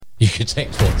should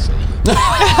text Watsy.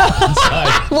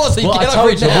 Watsy, I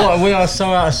told you, we are so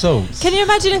out of sorts. Can you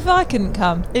imagine if I couldn't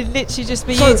come? It'd literally just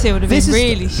be you two. It would have been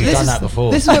really shit. We've done that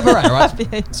before. This is where we're at,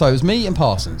 right? So it was me and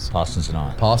Parsons. Parsons and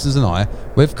I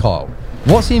with Kyle.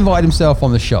 Watsy invited himself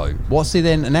on the show. Watsy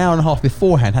then, an hour and a half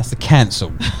beforehand, has to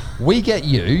cancel. We get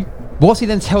you. Watsy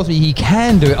then tells me he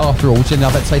can do it after all, so then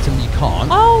I've had to say to him, you can't.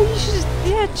 Oh,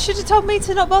 you should have told me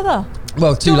to not bother.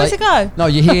 Well, too late. To go? No,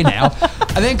 you're here now.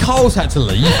 And then Kyle's had to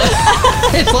leave.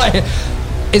 It's like,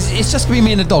 it's just going to be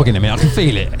me and the dog in a minute. I can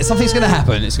feel it. Something's going to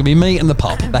happen. It's going to be me and the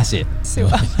pup. That's it. See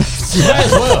what You may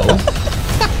as well.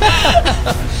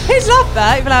 He'd love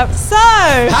that. He'd be like, so.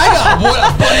 Hang on, what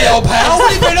a bloody old pal.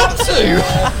 What have you been up to?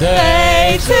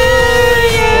 Day to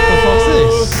you. What the fuck's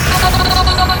this?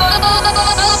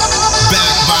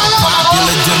 Back by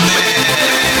popular demand.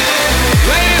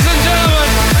 Ladies and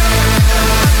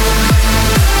gentlemen,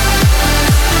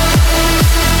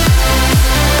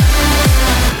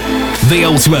 the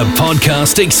ultimate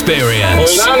podcast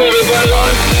experience. hold on, everybody.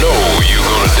 I know you're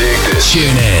gonna dig this. Tune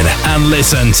in and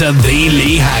listen to the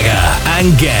Lee Hagger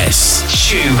and guests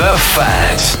Chew the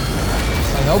Fat.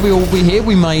 We're here.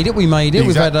 We made it. Exactly.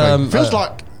 We've had feels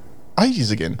like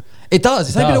ages again. It does.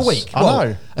 It's only been a week. I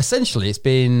know. Essentially, it's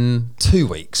been 2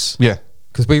 weeks. Yeah.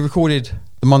 Because we recorded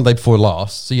the Monday before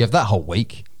last, so you have that whole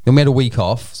week. Then we had a week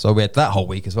off, so we had that whole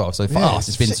week as well. So for us,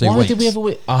 it's been 2 weeks. Why did we have a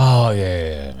week? Oh,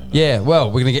 yeah. Yeah, well,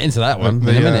 we're going to get into that one in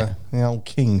a minute. The old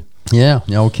king. Yeah,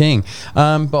 the old king.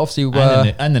 But obviously...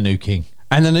 and the new king.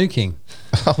 And the new king.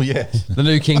 Oh, yeah. The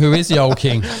new king who is the old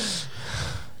king.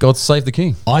 God save the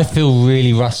king. I feel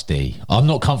really rusty. I'm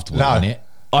not comfortable in it.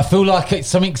 I feel like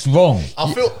something's wrong.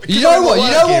 I feel. You know what?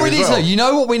 You know what we need to do? You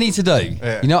know what we need to do?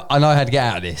 Yeah. You know, I know how to get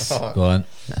out of this. Go on.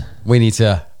 We need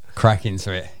to crack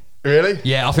into it. Really?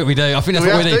 Yeah, I think we do. I think that's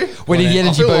Do what we we have need. to? We need the I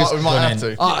energy feel like boost. we might have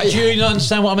to. Do you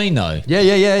understand what I mean, though?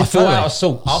 Yeah. I feel totally. out of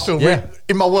sorts. I feel Yeah.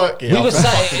 in my work here. We I were feel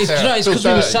sat fucking here, terrible. it's because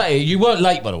we were sat here. You weren't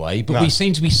late, by the way, but No. we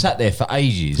seem to be sat there for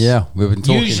ages. Yeah, we've been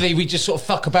talking. Usually we just sort of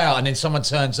fuck about and then someone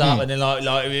turns up and they're like,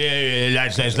 lads. And we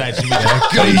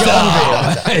go,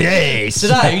 Yes.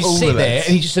 today, you All sit the there lads.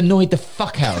 and he just annoyed the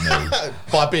fuck out of me.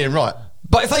 By being right.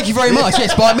 But thank you very much.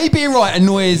 Yes, by me being right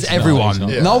annoys everyone. not.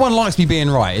 Yeah. No one likes me being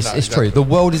right. It's exactly. true. The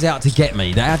world is out to get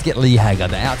me. They're out to get Lee Hagger.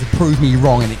 They're out to prove me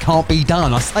wrong, and it can't be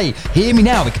done. I say, hear me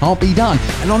now. It can't be done.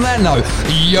 And on that note,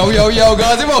 yo,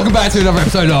 guys, and welcome back to another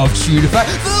episode of Chew the Fat,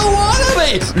 the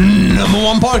wannabe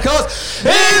 #1 podcast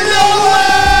in the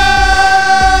world.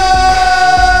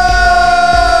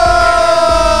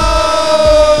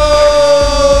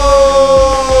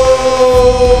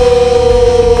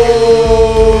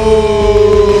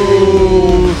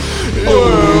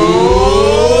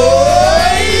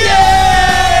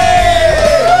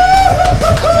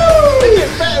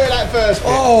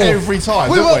 Every time,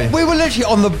 We don't we? were literally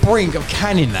on the brink of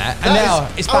canning that, and That now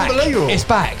is it's back. unbelievable. It's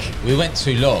back. We went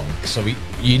too long, so we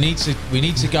need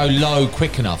to go low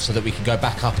quick enough so that we can go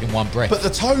back up in one breath. But the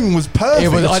tone was perfect. It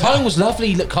was- the tone was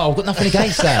lovely. Look, Carl, I've got nothing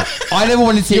against that. I never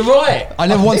wanted to. You're right. I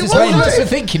never wanted to It end. was For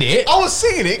thinking it. I was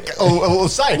singing it or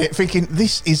saying it, thinking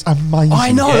this is amazing.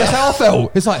 I know. Yeah. That's how I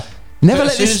felt. It's like never As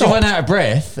let soon this as we stop. went out of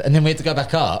breath and then we had to go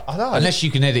back up. I know. Unless you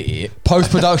can edit it.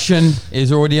 Post production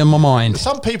is already in my mind.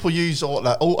 Some people use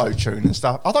auto tune and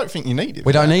stuff. I don't think you need it.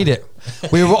 We don't need it.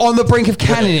 We were on the brink of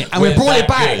canning it, and we We're brought it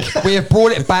that back. We have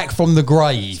brought it back from the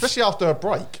grave. Especially after a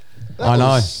break. That I know.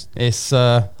 was- It's.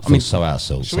 I mean, so out of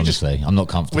sorts, Should we just- honestly. I'm not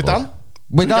comfortable. We're done?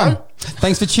 We're done. go?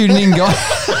 Thanks for tuning in, guys.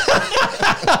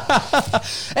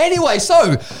 Anyway,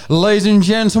 so, ladies and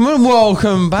gentlemen,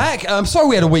 welcome back. Sorry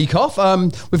we had a week off.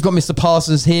 We've got Mr.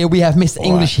 Parsons here. We have Mr.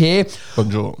 English here.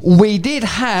 Bonjour. We did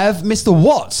have Mr.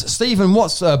 Watts, Stephen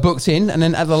Watts, booked in, and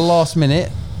then at the last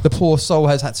minute, the poor soul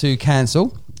has had to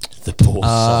cancel. The poor You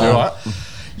all right?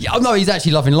 Yeah, no, he's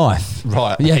actually loving life.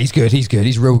 Right. Yeah, he's good. He's good.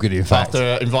 He's real good, in fact.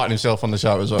 After inviting himself on the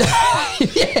show as well.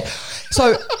 Yeah.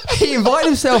 So he invited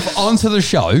himself onto the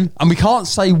show, and we can't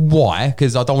say why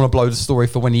because I don't want to blow the story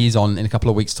for when he is on in a couple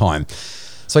of weeks' time.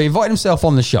 So he invited himself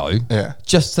on the show,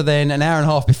 just to then an hour and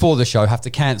a half before the show have to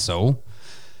cancel,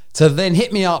 to then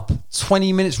hit me up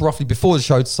 20 minutes roughly before the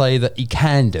show to say that he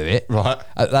can do it. Right.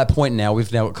 At that point now,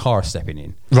 we've now got Cara stepping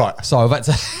in. Right. So I've had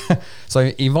to. So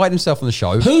he invited himself on the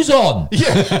show. Who's on?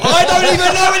 I don't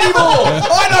even know anymore.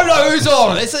 I don't know who's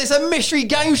on. It's a mystery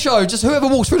game show. Just whoever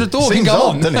walks through the door Seems can go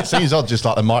odd, on. doesn't it? Seems odd, just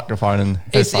like the microphone and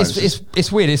headphones.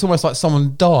 It's weird. It's almost like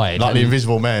someone died. like the And-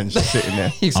 invisible man just sitting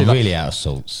there. You see, I'm like- really out of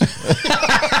sorts.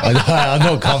 I'm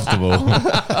not comfortable.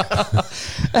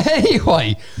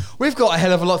 Anyway, we've got a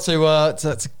hell of a lot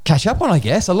to catch up on, I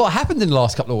guess. A lot happened in the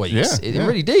last couple of weeks. Yeah, It yeah.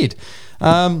 really did.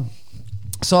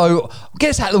 So get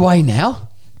us out of the way now.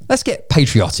 let's get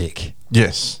patriotic.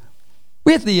 Yes.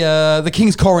 We had the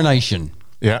King's coronation.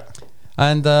 Yeah.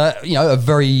 And, a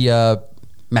very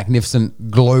magnificent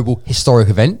global historic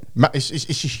event. It's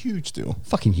a huge deal.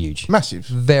 Fucking huge. Massive.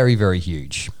 Very, very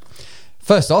huge.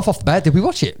 First off the bat, did we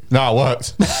watch it? No, it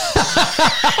worked.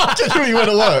 I genuinely went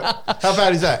to work. How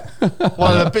bad is that?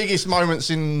 One of the biggest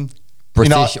moments in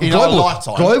British, in our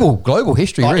lifetime. Global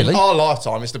history, Like, really. In our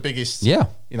lifetime, it's the biggest. Yeah.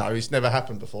 It's never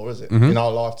happened before, is it? In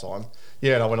our lifetime.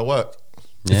 Yeah, and I went to work.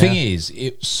 The thing is,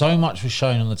 so much was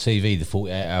shown on the TV the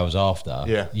 48 hours after.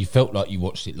 Yeah. You felt like you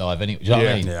watched it live anyway. Do you know what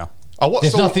I mean? Yeah.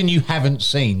 There's nothing you haven't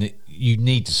seen that you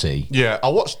need to see. Yeah, I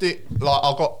watched it,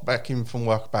 I got back in from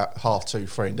work about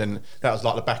 2:30, and then that was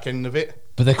like the back end of it.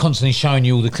 But they're constantly showing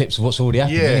you all the clips of what's already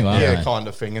happened anyway, aren't they? kind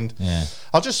of thing. And Yeah.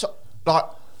 I just,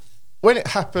 when it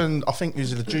happened, I think it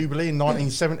was the Jubilee in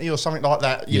 1970 or something like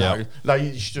that, you know, they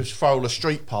used to just throw all the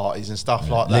street parties and stuff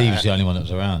like that. Lee was the only one that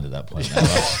was around at that point. Now,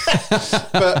 right?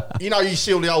 But, you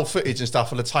see all the old footage and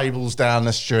stuff of the tables down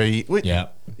the street.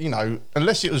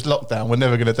 Unless it was lockdown, we're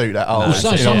never going to do that.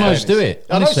 Some roads do it.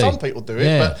 I know honestly. some people do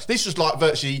it, but this was like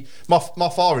virtually, my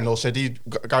father-in-law said he'd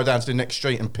go down to the next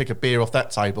street and pick a beer off that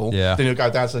table. Yeah. Then he'll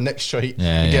go down to the next street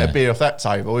and get a beer off that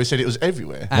table. He said it was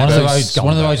everywhere. One of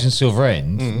the roads in Silver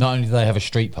End, not only do they have a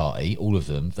street party, all of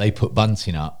them, they put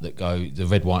bunting up that go, the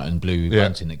red, white and blue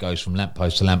bunting that goes from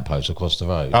lamppost to lamppost across the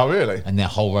road. Oh, really? And their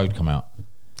whole road come out.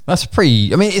 That's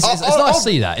pretty. I mean, it's nice to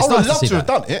see that. It's I would nice love to see to have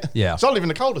that. done it. Yeah. So I live in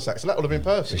the cul-de-sac, so that would have been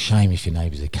It's a perfect. shame if your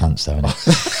neighbours are cunts, though,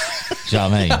 innit? Do you know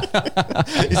what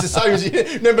I mean? It's the same as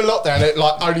remember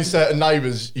lockdown. Only certain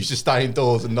neighbours used to stay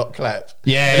indoors and not clap.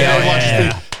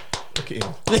 Yeah. Look at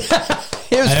him.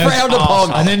 It was frowned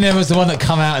upon. And then there was the one that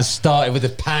come out and started with the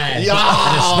pan. Yeah.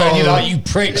 And the spread, you're like, you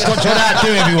pricks, stop trying that to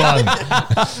everyone.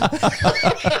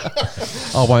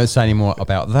 I won't say any more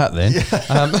about that then.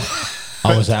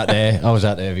 I was out there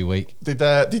every week.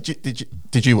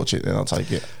 Did you watch it then? I'll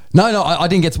take it. No, I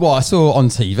didn't get to. Well, I saw on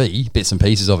TV bits and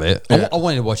pieces of it. Yeah. I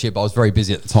wanted to watch it, but I was very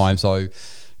busy at the time. So, I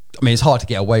mean, it's hard to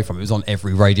get away from it. It was on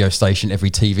every radio station, every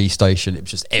TV station. It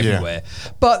was just everywhere.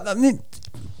 But I mean,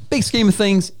 big scheme of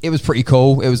things, it was pretty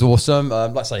cool. It was awesome.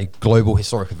 Like I say, global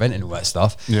historic event and all that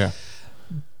stuff. Yeah.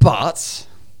 But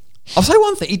I'll say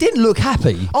one thing: he didn't look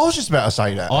happy. I was just about to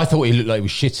say that. I thought he looked like he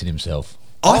was shitting himself.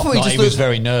 I thought he just was looked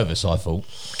very nervous, I thought.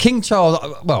 King Charles.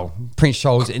 Well, Prince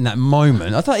Charles in that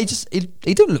moment. I thought he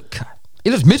didn't look. He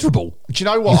looks miserable. Do you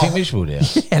know what? You think miserable, dear?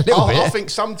 Yeah, a little bit. I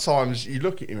think sometimes you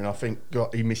look at him and I think,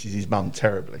 God, he misses his mum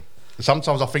terribly.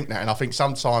 Sometimes I think that, and I think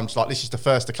sometimes this is the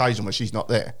first occasion where she's not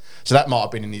there, so that might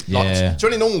have been in his. To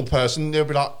any normal person, they'll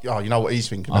be like, "Oh, you know what he's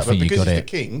thinking about." I think but because you got he's it.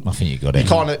 the king, I think you got it. You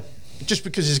kind of just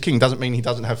because he's a king doesn't mean he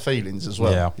doesn't have feelings as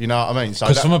well. Yeah. You know what I mean? So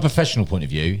Because from a professional point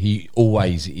of view, he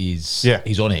always is. Yeah.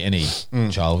 He's on it, isn't he,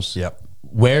 Charles? Yep.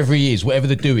 Wherever he is, whatever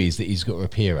the do is that he's got to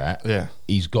appear at,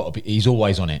 he's got to be. He's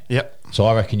always on it. Yep. So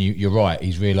I reckon you're right.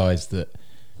 He's realised that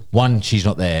one, she's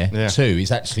not there. Yeah. Two,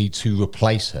 is actually to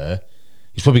replace her.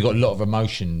 He's probably got a lot of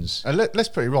emotions. let's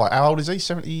put it right. How old is he?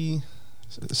 77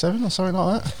 or something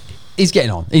like that. He's getting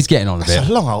on. He's getting on a bit. That's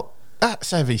a long old.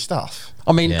 That's heavy stuff.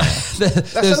 I mean, Yeah.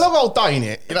 That's a long old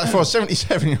day, innit? For a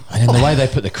 77-year-old. And then the way they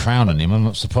put the crown on him, I'm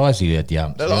not surprised he had the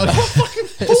umps. They're like, fucking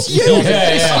It's you.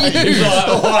 He was like,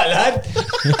 all right, lad.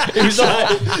 He was like,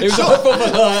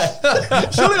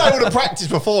 surely they would have practiced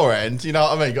beforehand. You know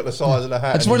what I mean? Got the size of the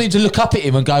hat. I just wanted him to look up at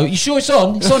him and go, you sure it's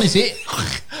on? It's on, is it?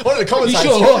 One of the commentators, You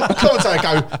sure? the commentator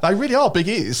go, they really are big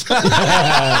ears.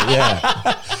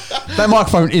 Yeah. That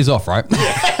microphone is off, right?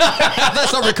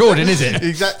 That's not recording, is it?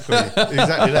 exactly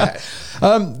that.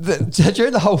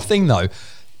 During the whole thing, though,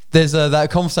 there's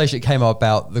that conversation that came up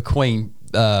about the Queen,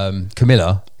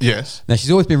 Camilla. Yes. Now,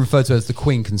 she's always been referred to as the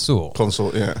Queen Consort.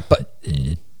 Consort, yeah. But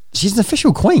she's an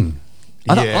official queen.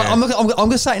 I'm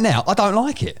going to say it now. I don't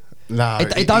like it. No.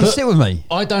 It don't sit with me.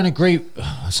 I don't agree.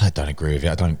 I say I don't agree with it.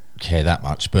 I don't care that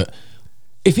much. But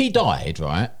if he died,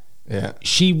 right, Yeah.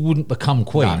 she wouldn't become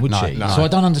queen, would she? no. So I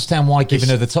don't understand why giving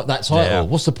her that title. Yeah.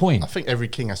 What's the point? I think every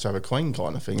king has to have a queen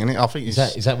kind of thing, isn't it? I think Is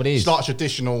that what it is? It's like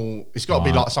traditional. It's got to be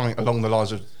Right. like something along the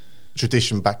lines of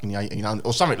tradition back in the 1800s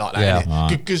or something like that. Yeah.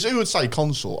 Because who would say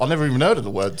consort? I never even heard of the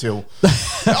word till.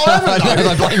 I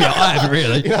don't blame you. I haven't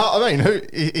really. You know what I mean?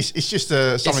 It's just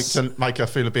something to make her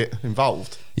feel a bit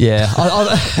involved. Yeah.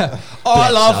 I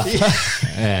love.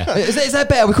 Yeah. Is that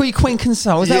better? We call you Queen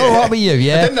Consort. Is that all right with you?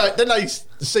 Yeah. And then they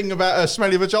sing about her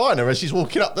smelly vagina as she's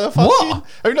walking up the fucking. What?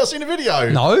 Have you not seen the video?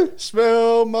 No.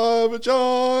 Smell my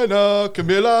vagina,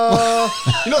 Camilla.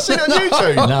 You not seen it on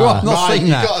YouTube? No. I've not Mate, seen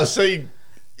you that. got to see.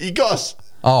 You got to.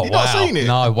 Oh, you wow. not seen it?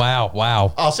 No,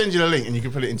 wow. I'll send you the link and you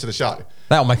can put it into the show.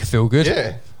 That'll make her feel good.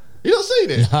 Yeah. You not seen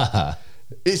it?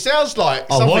 It sounds like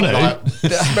I something wanna. like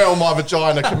 "Smell My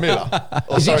Vagina, Camilla."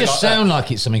 Or Does it something just like sound that.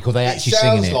 like it's something, or they It actually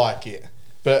singing sounds it? like it,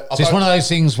 but I So it's don't- one of those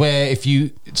things where if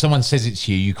someone says it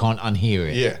to you, you can't unhear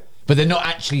it. Yeah. But they're not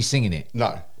actually singing it.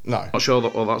 No. Not sure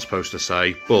what that's supposed to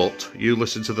say, but you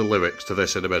listen to the lyrics to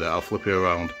this in a minute. I'll flip you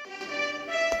around.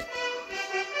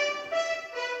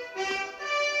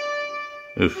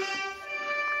 Oof.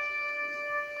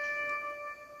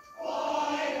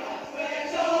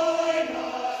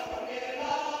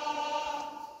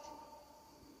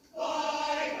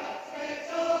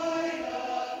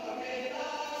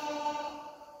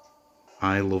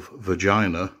 I love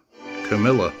vagina,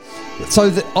 Camilla.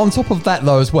 So on top of that,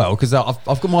 though, as well, because I've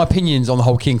got my opinions on the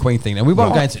whole King Queen thing, and we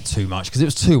won't go into it too much because it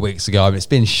was 2 weeks ago and it's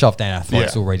been shoved down our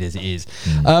throats already as it is.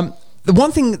 The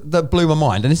one thing that blew my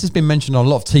mind, and this has been mentioned on a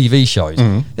lot of TV shows,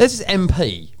 there's this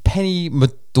MP, Penny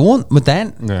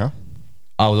Mordaunt. Yeah.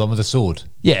 Oh, the one with the sword.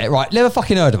 Yeah, right. Never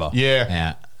fucking heard of her. Yeah.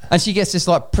 Yeah. And she gets this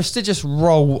like prestigious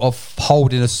role of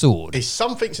holding a sword. It's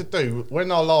something to do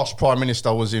when our last Prime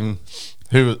Minister was in.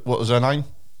 What was her name?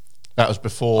 That was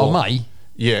before. Oh, May.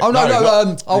 Yeah. Oh no, the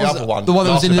I was other one. the one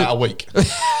that was in about a week.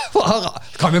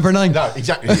 Can't remember her name. No,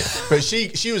 exactly. Yeah. But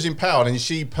she was empowered, and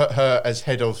she put her as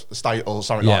head of the state or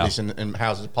something like this in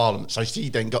Houses of Parliament. So she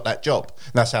then got that job.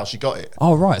 And that's how she got it.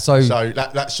 Oh right, so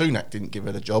that Sunak didn't give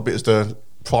her the job. It was the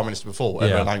Prime Minister before,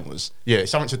 whatever her name was. Yeah,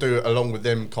 it's something to do along with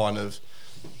them kind of.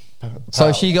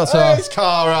 So she got to. Hey, it's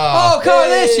Cara. Oh, Cara,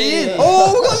 there she is.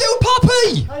 Oh, we got a little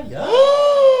puppy. Hiya.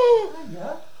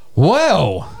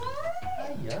 Well.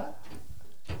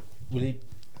 Will he?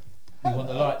 You want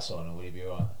the lights on, or will he be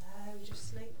alright?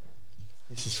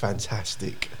 This is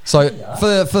fantastic. So for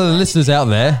the listeners out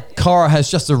there, Cara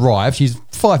has just arrived. She's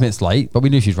 5 minutes late, but we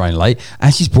knew she was running late,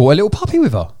 and she's brought a little puppy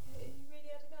with her.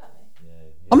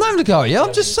 I'm not having to go. Yeah,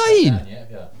 I'm just saying.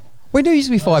 We knew you to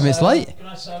be 5 minutes late. Can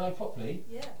I say hello properly?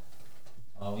 Yeah.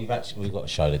 Oh, we've got a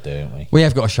show to do, haven't we? We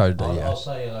have got a show to do. I'll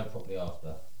say hello properly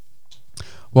after.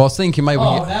 Well, I was thinking maybe.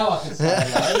 Now I can say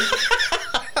hello.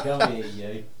 Come here,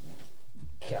 you.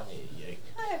 Come here, you.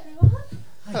 Hi, everyone.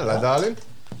 Hello, darling.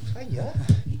 Hiya.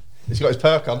 He's got his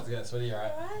perk on. Yeah, that's really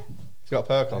alright. He's got a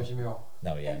perk on.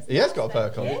 No, he ain't. He has got a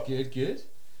perk on. Good. He's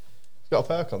got a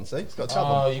perk on, see? He's got a tub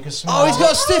Oh, on. you can smell. Oh, he's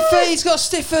got a stiffy. He's got a You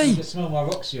stiffy. can smell my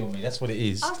Roxy on me. That's what it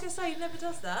is. I was going to say, he never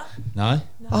does that. No.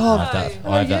 Oh,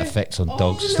 I have that effect on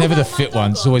dogs. It's never the fit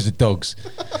ones. It's always the dogs.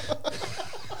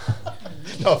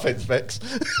 No offence, Vex.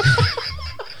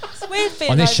 It's weird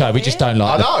being On this over show, we here. just don't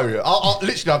I like. know. I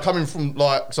literally, I'm coming from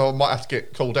so I might have to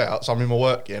get called out. So I'm in my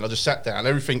work here, and I just sat down.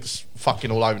 Everything's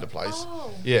fucking all over the place.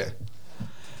 Oh. Yeah.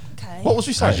 Okay. What was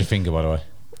we How's your saying? finger, by the way?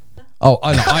 Oh,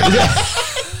 I know.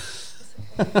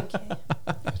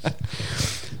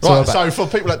 Right. So for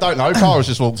people that don't know, Cara's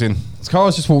just walked in.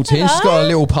 Cara's just walked in. She's got a Hello.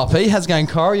 little puppy. How's it going,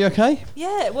 Cara? You okay?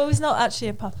 Yeah, well, he's not actually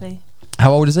a puppy.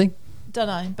 How old is he? Don't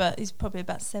know, but he's probably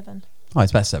about 7. Oh,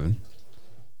 he's about 7.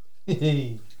 It's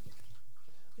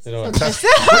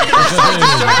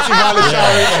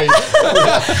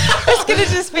going to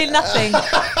just be nothing.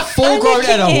 4 grown Look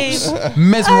at adults him.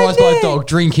 mesmerised by a dog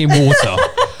drinking water.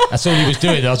 That's all he was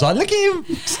doing. I was like, look at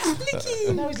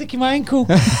him. No, he's licking my ankle.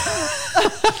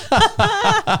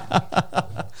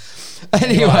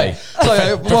 Anyway, Right.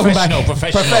 so welcome back.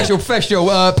 Professional.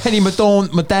 Penny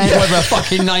Mordaunt, whatever her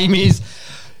fucking name is.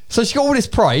 So she got all this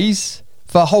praise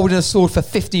for holding a sword for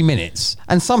 50 minutes,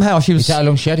 and somehow she was Is that how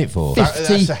long she had it for? 50.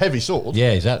 That's a heavy sword.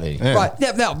 Yeah, exactly. Yeah.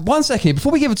 Right, now 1 second,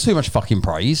 before we give her too much fucking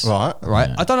praise. Right.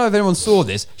 Yeah. I don't know if anyone saw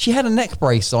this. She had a neck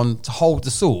brace on to hold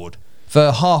the sword for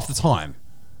half the time.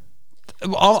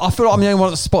 I feel like I'm the only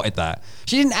one that spotted that.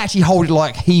 She didn't actually hold it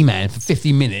like He-Man for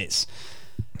 50 minutes.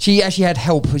 She actually had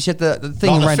help. She had the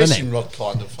thing Like around a her neck. fishing rod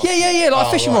kind of. Yeah, like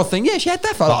a fishing rod thing. Yeah, she had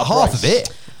that for like Like a half of brace.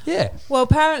 it. Yeah. Well,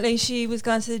 apparently she was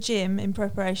going to the gym in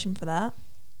preparation for that.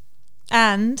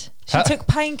 And she took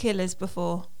painkillers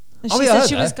before. And Oh, she yeah, I said heard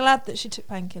she was that. glad that she took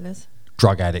painkillers.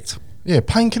 Drug addict. Yeah,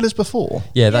 painkillers before.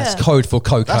 Yeah, that's Yeah. code for That's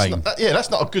cocaine. that's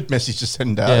not a good message to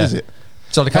send out, Yeah. is it?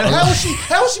 So the And how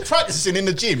was she practicing in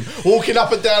the gym, walking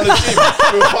up and down the gym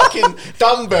with a fucking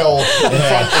dumbbell in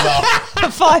front of her?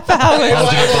 For 5 hours.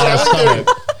 What's that doing?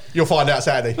 You'll find out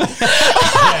Saturday.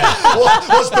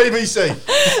 What's BBC?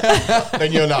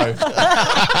 Then you'll know.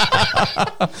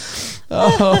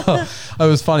 That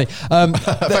was funny.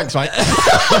 Thanks, mate.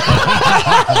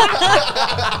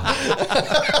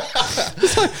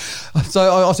 So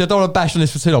obviously I don't want to bash on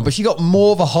this for too long, but she got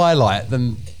more of a highlight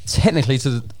than technically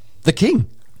to the king.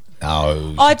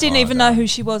 No. I didn't even know who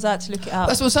she was. I had to look it up.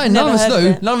 That's what I'm saying. Never None of us heard knew.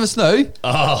 it. None of us knew.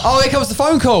 Oh, here comes the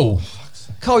phone call.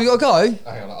 Cole, you gotta go.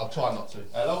 Hang on, I'll try not to.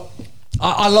 Hello?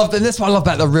 I love that. That's what I love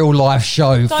about the real life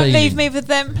show. Don't leave me with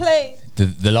them, please.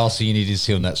 The last thing you needed to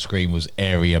see on that screen was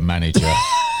area manager.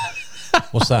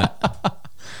 What's that?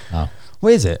 Oh.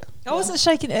 Where is it? I wasn't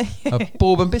shaking it. A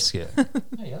bourbon biscuit.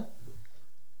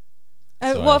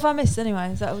 What have I missed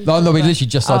anyway? Is that what No, we literally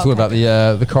just started talking about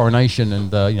the coronation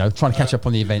and trying to catch up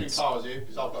on the events. All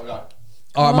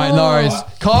right, mate. No worries.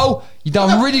 Kyle, you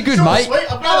done really good, mate.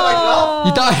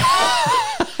 You done.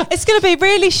 It's going to be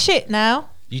really shit now.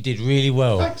 You did really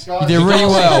well. Thanks, guys. You did really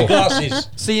well. Glasses.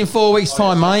 See you in 4 weeks'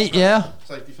 time, mate. Yeah.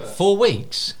 4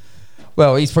 weeks.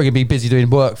 Well, he's probably gonna be busy doing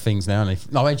work things now, isn't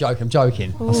he? No, I'm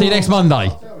joking. I'll see you next Monday.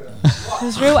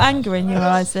 There's real anger in your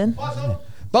eyes then.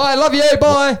 Bye, love you.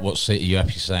 Bye. What seat are you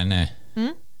happy saying there?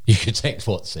 You could text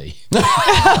what seat?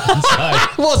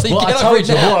 What's he? What I told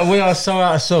you, we are so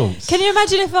out of sorts. Can you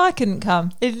imagine if I couldn't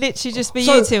come? It'd literally just be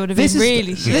you two. Would have been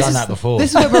really shit. We've done that before.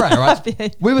 This is where we're at,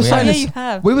 right? We were saying Yeah, this. you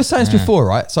have. We were saying this before,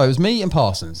 right? So it was me and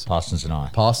Parsons Parsons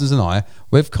and I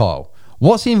with Kyle.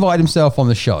 What's he invited himself on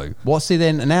the show? What's he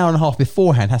then an hour and a half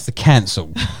beforehand has to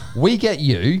cancel? We get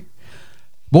you.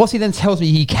 What's he then tells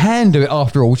me he can do it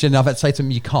after all, which then I've had to say to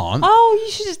him you can't. Oh,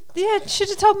 you should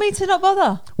have told me to not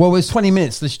bother. Well, it was 20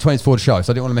 minutes, literally 20 minutes before the show,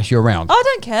 so I didn't want to mess you around. I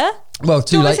don't care. Well,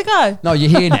 too Do you late. want me to go? No, you're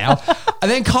here now. And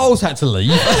then Cole's had to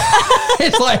leave.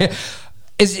 It's like,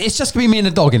 it's just going to be me and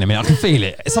the dog in a minute. I can feel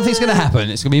it. Something's going to happen.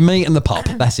 It's going to be me and the pup.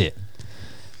 That's it.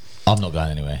 I'm not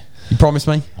going anywhere. You promise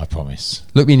me? I promise.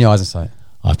 Look me in the eyes and say it.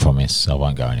 I promise I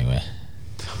won't go anywhere.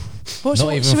 What,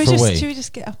 Not even should we for a just week. should we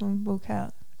just get up and walk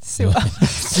out? See what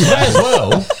You may as well.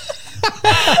 He'd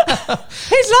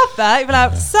love that. He'd be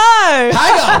like, so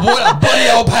Hang on, what a bloody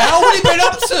old pal. What have you been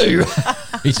up to?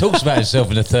 He talks about himself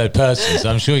in the third person, so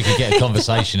I'm sure he could get a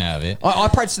conversation out of it. I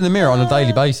practice in the mirror on a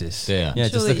daily basis. Yeah. Yeah,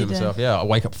 just Surely look you at do. myself. Yeah, I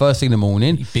wake up first thing in the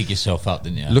morning, You big yourself up,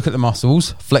 didn't you? look at the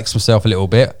muscles, flex myself a little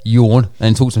bit, yawn, and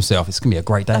then talk to myself. It's going to be a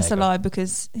great day. that's a lie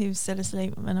because he was still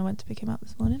asleep when I went to pick him up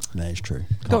this morning. That is true.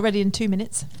 Got ready in 2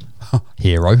 minutes.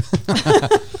 Hero.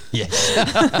 Yes.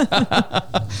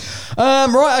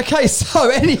 Right, okay, so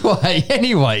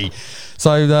anyway.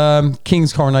 So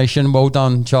King's coronation, well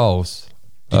done, Charles.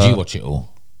 Did you watch it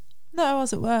all? No, I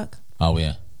was at work. Oh,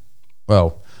 yeah.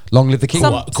 Well, long live the King.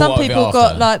 Some, Caught some up a bit people got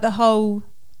after. like the whole.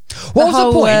 What was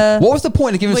whole, the point? What was the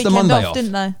point of giving us the weekend Monday off, off?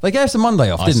 didn't they? They gave us the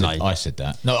Monday off, didn't they? I said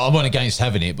that. No, I'm not against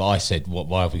having it, but I said,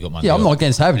 why have we got Monday Yeah, I'm off? not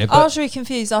against having it, I but was really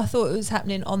confused. I thought it was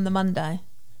happening on the Monday.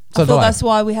 So I did thought I. that's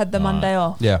why we had the Monday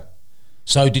off. yeah.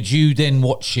 So did you then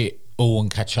watch it all and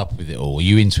catch up with it all? Are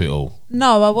you into it all?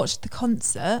 No, I watched the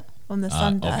concert on the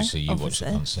Sunday. Obviously, you watched the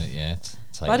concert, yeah.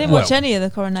 But I didn't watch any of the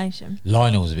coronation.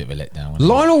 Lionel was a bit of a letdown. wasn't he?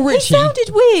 Lionel He Richie. sounded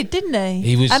weird, didn't he?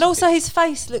 He was- and also his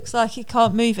face looks like he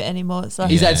can't move it anymore. It's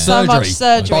like He's had so much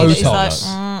surgery. surgery that he's like,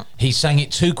 Botox. He sang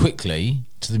it too quickly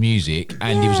to the music,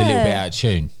 and he was a little bit out of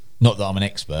tune. Not that I'm an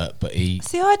expert, but he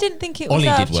See, I didn't think it was Ollie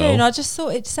out did of tune. well. I just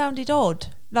thought it sounded odd.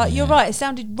 Like you're right, it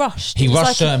sounded rushed. he It was rushed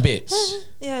like certain bits.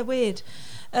 Yeah, weird.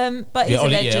 But he's a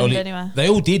Ollie- legend Ollie- anyway. They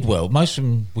all did well. Most of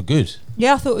them were good.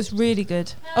 Yeah, I thought it was really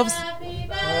good. Obviously,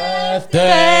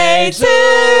 Birthday to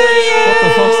you. What the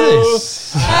fuck's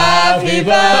this? Happy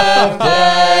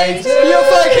birthday to You're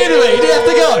fucking kidding me. Do you have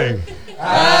to go?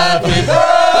 Happy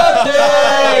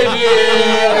birthday,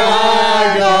 dear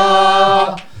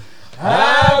Aga.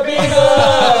 Happy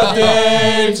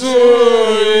birthday to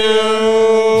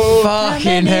you.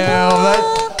 Fucking hell.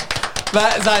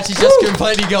 That's actually just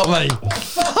completely got me.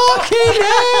 Fucking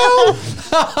hell.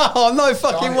 Oh, no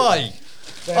fucking way.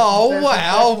 Oh,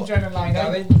 wow.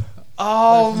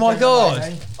 Oh, my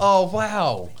God. Oh,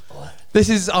 wow. This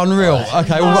is unreal.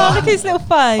 Okay, Oh, well, look at his little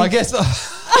face. I guess.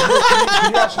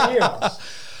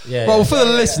 Yeah, Well, for the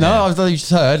listener, as you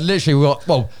just heard, literally we got,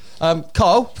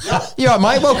 Carl, you all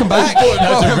right, mate? Welcome back.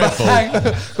 Welcome back.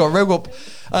 Got real good.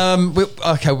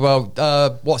 Okay, well,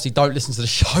 Watsy, don't listen to the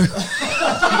show.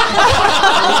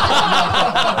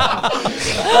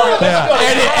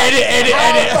 Edit.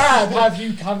 How bad have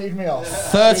you cunted me off?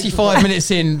 35 minutes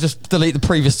in, just delete the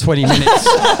previous 20 minutes.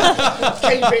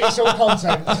 Keep it, it's all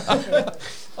content.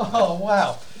 Oh,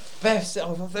 wow. I've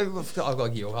got to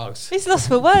give you a hug. He's lost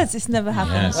for words. This never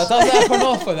happens. That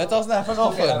doesn't happen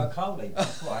often.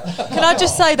 Can I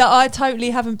just say that I totally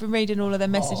haven't been reading all of their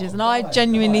messages, and I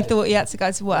genuinely thought he had to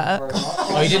go to work.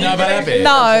 Oh, you didn't know about that bit?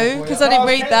 No, because I didn't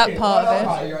read that part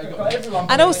of it.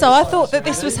 And also, I thought that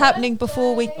this was happening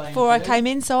before I came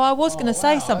in, so I was going to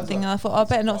say something, and I thought I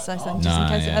better not say something just in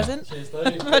case it hasn't.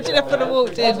 Imagine if I'd have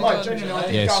walked in.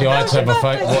 Yeah, see, I had to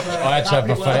have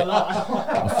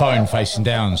my phone facing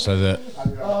down so that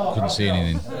I couldn't see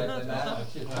anything.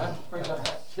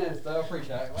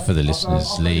 For the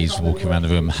listeners, Lee's walking around the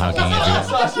room hugging everyone.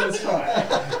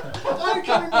 I'm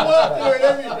coming to work doing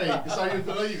everything. so you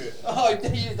believe it.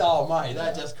 Oh, mate,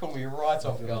 that just caught me right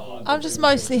off guard. I'm just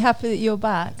mostly happy that you're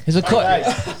back. There's a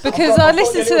Because I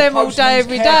listen to them all day,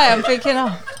 every day. I'm thinking,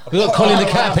 we've got Colin the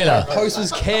Caterpillar.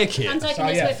 Postman's care kit.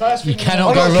 You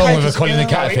cannot go wrong with a Colin the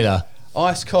Caterpillar.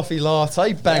 Iced coffee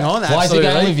latte, bang on. Why is it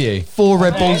going with you? 4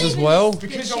 Red Bulls as well.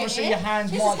 Because obviously your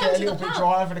hands might get a little bit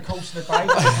dry over the course of the day.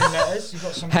 Letters. You've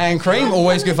got some hand cream,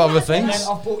 always good for other things. And then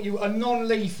I've bought you a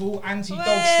non-lethal anti-dog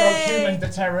stroke human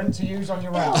deterrent to use on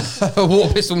your house. A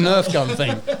water pistol Nerf gun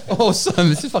thing. Awesome,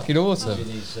 this is fucking awesome.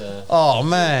 Oh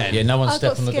man. Yeah, no one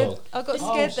step on the dog. I got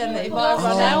scared then that he might have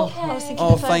run out. I was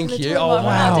thinking thank you. Oh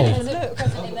wow.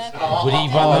 Would he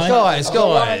run guys.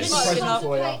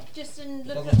 Just and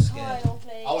look at the tile,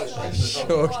 please. I went straight to the dog.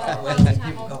 Sure can.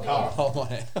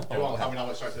 Everyone coming, I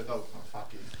went straight to the dog.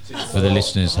 For the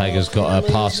listeners, Hager's got a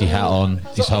party hat on.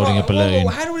 He's holding a balloon.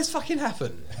 How did this fucking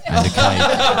happen? And a cake.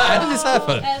 How did this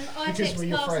happen? I text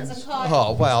Parsons and Carl.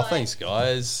 Oh wow, thanks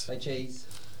guys. Say cheese.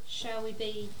 Shall we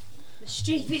be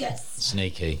mischievous?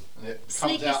 Sneaky.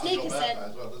 Sneaker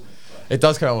said. It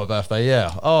does come on my birthday,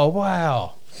 yeah. Oh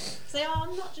wow. So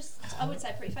I'm not just, I would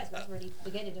say pretty face, but that's really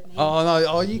beginning of me. Oh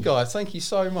no, you guys, thank you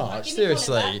so much.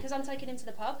 Seriously. Because I'm taking him to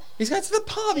the pub. He's going to the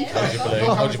pub.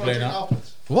 Hold your balloon up.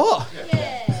 What?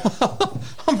 Yeah.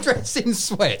 I'm dressed in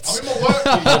sweats. I'm in my work.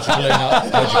 Hold your balloon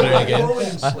up. Hold your balloon again.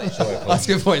 That's a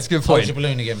good point. It's a good Hold point. your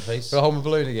balloon again, please. I'll hold my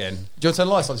balloon again. Do you want to turn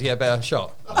the lights on to get a better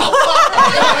shot?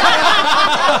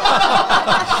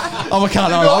 I'm a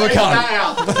cunt.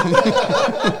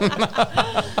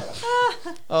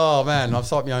 Oh man, I've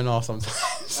psyched my own arse sometimes.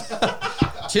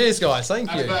 Cheers, guys.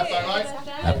 Thank you. Happy birthday, mate.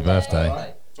 Happy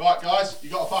birthday. Right, guys, you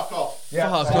got to fuck off.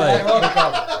 Fuck, mate.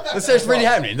 That's really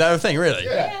happening. That thing, really.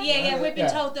 Yeah. We've been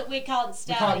told that we can't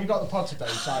stay. You've got the pod to do,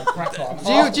 so crack on.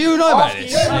 Do you know about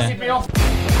this?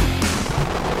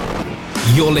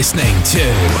 You're listening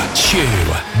to Chew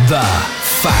the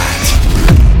Fat.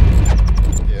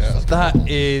 That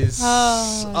is.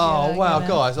 Oh, wow, yeah.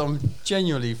 guys, I'm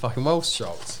genuinely fucking well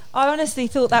shocked. I honestly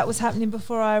thought that was happening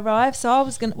before I arrived, so I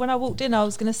was gonna. When I walked in, I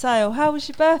was gonna say, "Oh, how was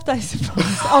your birthday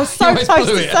surprise?" I was so close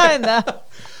to saying that.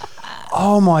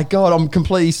 Oh my god, I'm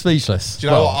completely speechless. Do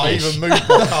you know what? I even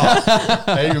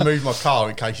moved my car.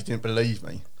 In case you didn't believe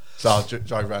me. So I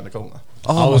drove around the corner.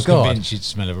 Oh I was my god. convinced you'd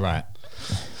smell a rat.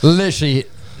 Literally,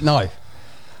 no.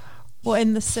 What,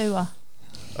 in the sewer?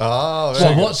 Oh,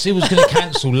 So what? He was going to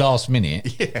cancel last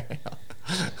minute. Yeah.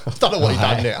 I don't know what he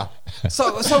done there.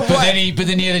 So But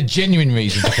then he had a genuine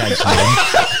reason to cancel him.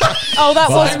 Oh, that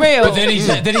was real. But then he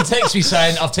texted me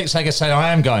saying, I've texted Hager saying I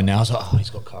am going now. I was like, oh, he's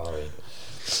got Kari.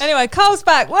 Anyway, Carl's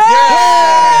back. Way!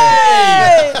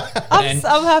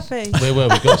 I'm happy. Where were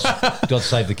we? God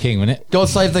save the king, wasn't it? God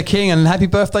save the king and happy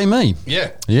birthday me.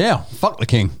 Yeah. Yeah, fuck the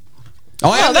king.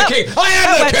 I am the king. I That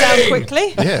am went the down king.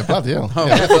 quickly. Yeah, bloody hell. Oh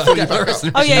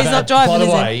yeah, he's not driving. By the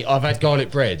is he? way, I've had garlic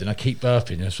bread and I keep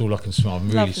burping. That's all I can smell. I'm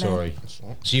really Lovely. sorry.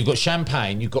 So you've got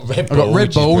champagne, you've got Red I've got Bull. Red which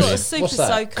is Bulls. brilliant. Super What's that?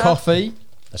 soaker. Coffee.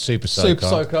 A super soaker. Super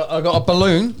soaker. I got a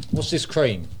balloon. What's this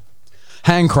cream?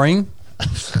 Hand cream.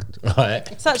 Right.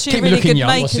 It's actually Keep a me really looking good young.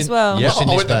 make What's as in- well. What's in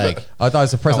this bag? I know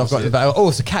it's a present I've got in the bag. Oh,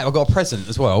 it's a cap. I've got a present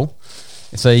as well.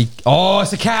 It's a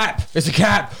cap. It's a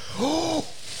cap.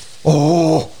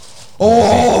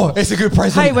 Oh, it's a good I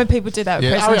present. hate when people do that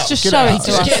with Yeah. presents. Just Get show it it out. to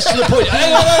Just us. gets to the point.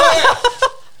 Hang on.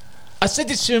 I said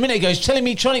this to him a minute ago. He's telling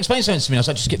me, trying to explain something to me. I was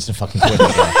like, just get to the fucking point.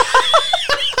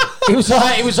 It was like,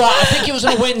 I think it was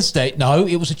on a Wednesday. No,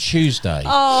 it was a Tuesday.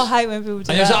 Oh, I hate when people do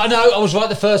And he was like, I that. know, I was right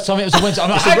the first time it was a Wednesday. I'm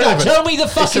like, hang on, tell me the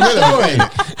fucking story.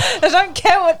 I don't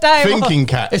care what day it was. Thinking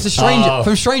cat. It's a stranger Oh.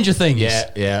 from Stranger Things.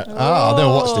 Yeah. I never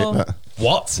watched it. But.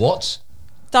 What?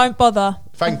 Don't bother.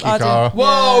 Thank you, I do. Cara.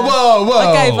 Whoa.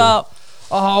 I gave up.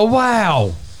 Oh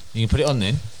wow. You can put it on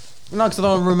then. No, because I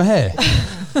don't want to ruin my hair.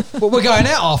 Well, we're going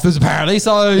out afterwards apparently.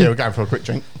 So. Yeah, we're going for a quick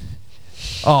drink.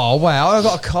 Oh wow! I've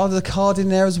got the card in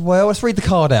there as well. Let's read the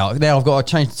card out. Now I've got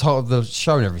to change the title of the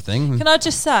show and everything. Can I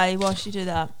just say, whilst you do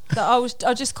that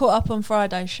I just caught up on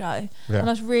Friday's show, and I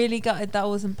was really gutted that I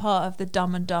wasn't part of the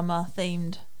Dumb and Dumber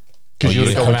themed. Because you would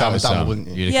have gone with Dumb and Dumb, Dumber, wouldn't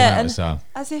you? Yeah, and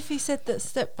as if he said that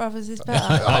Step Brothers is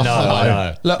better. I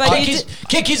know. Look, But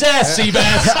Kick his ass,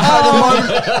 Seabass.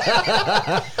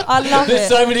 I love There's it.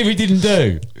 so many we didn't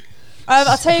do.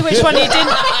 I'll tell you which one you didn't.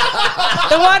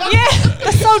 The one,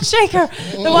 the salt shaker.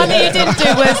 The one that you didn't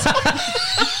do was.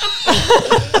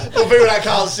 For people that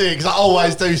can't see it, because I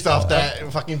always do stuff that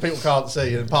fucking people can't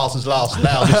see, and Parsons laughs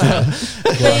loud.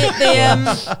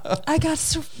 I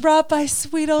got robbed by a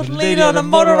sweet old lady on a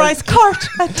motorised cart.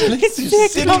 I didn't see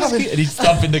it coming. And he's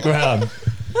thumping the ground.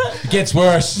 Gets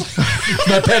worse.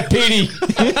 My pet Petey.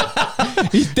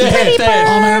 He's dead. Oh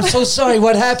man, I'm so sorry.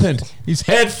 What happened? His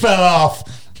head fell off.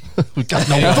 We got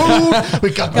no food. We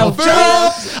got no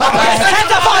jobs.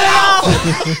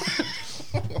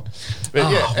 But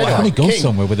yeah, I've anyway, only gone King.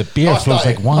 somewhere where the beer Nice feels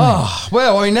day. like wine. Oh,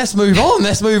 well, I mean, let's move on.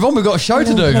 We've got a show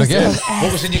to do, I guess.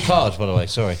 What was in your card, by the way?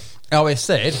 Sorry. Oh, it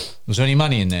said. Was there any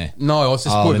money in there? No, I was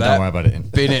just Oh, put then that. don't worry about it then.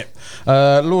 Bin it.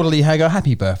 Lord Lee Hager,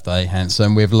 happy birthday,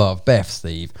 handsome, with love. Beth,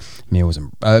 Steve, Mills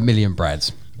and Millie and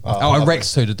Brads. And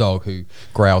Rex too, the dog who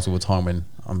growls all the time when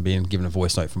I'm being given a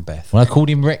voice note from Beth. Well, I called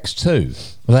him Rex too.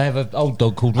 Well, they have an old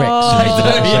dog called Rex.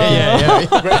 yeah. You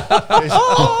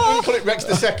call it Rex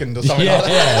the Second or something like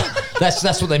that. Yeah.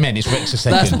 That's what they meant. It's Rex the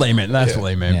second. That's what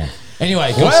they meant. Yeah.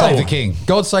 Anyway, God save the king.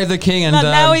 God save the king. And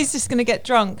now he's just going to get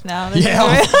drunk now.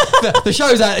 yeah, the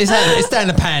show's out. It's down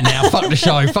the pan now. Fuck the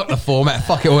show. Fuck the format.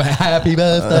 Fuck it all. Happy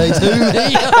birthday to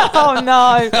me. Oh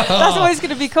no, that's always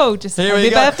going to be called. Just Here we happy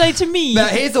go. birthday to me. Now,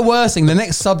 here's the worst thing. The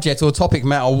next subject or topic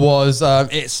matter was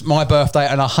it's my birthday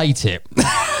and I hate it.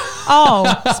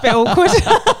 Oh, it's a bit awkward.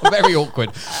 Very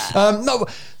awkward. No,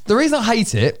 the reason I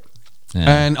hate it,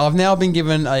 and I've now been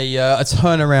given a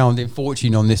turnaround in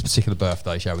fortune on this particular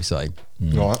birthday, shall we say?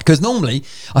 Right. Because normally,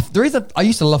 I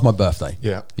used to love my birthday.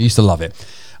 Yeah. I used to love it.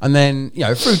 And then,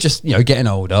 through just, getting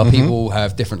older, people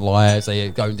have different lives. They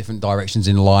go in different directions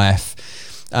in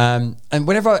life. And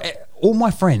whenever all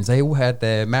my friends, they all had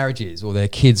their marriages or their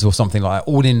kids or something like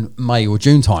that, all in May or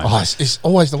June time. Oh, it's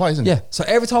always the way, isn't it? Yeah. So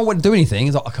every time I went to do anything,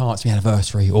 it's like, I can't, it's my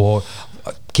anniversary or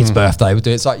a kid's birthday. We'll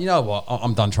do it. It's like, you know what?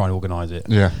 I'm done trying to organise it.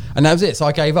 Yeah. And that was it. So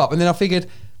I gave up. And then I figured,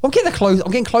 well,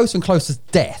 I'm getting closer and closer to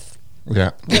death.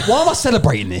 Yeah. Why am I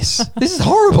celebrating this? This is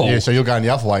horrible. Yeah, so you're going the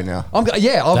other way now.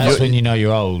 That's when you know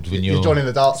you're old. When You're joining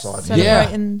the dark side.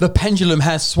 Celebrating. The pendulum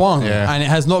has swung and it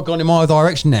has not gone in my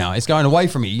direction now. It's going away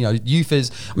from me. Youth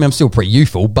is, I'm still pretty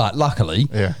youthful, but luckily.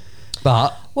 Yeah.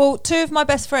 But. Well, two of my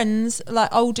best friends, like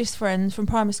oldest friends from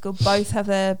primary school, both have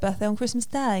their birthday on Christmas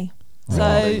Day.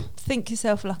 So think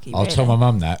yourself lucky. I'll really. tell my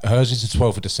mum that. Hers is the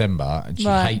 12th of December and she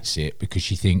Right. hates it because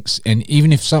she thinks, and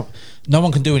even if no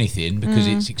one can do anything because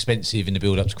it's expensive in the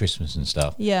build up to Christmas and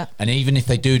stuff. Yeah. And even if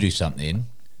they do something,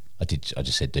 I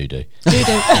just said do. Do.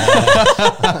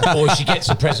 Or she gets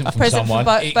a present from Present for someone.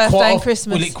 birthday and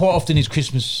Christmas. Well, it quite often is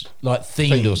Christmas like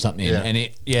themed or something. Yeah.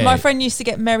 And My friend used to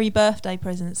get merry birthday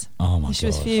presents. Oh my She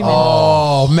was God. fuming.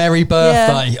 Oh, merry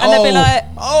birthday. Yeah. And they'd be like,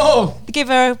 oh. give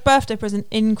her a birthday present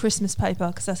in Christmas paper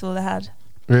because that's all they had.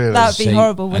 Really? That would be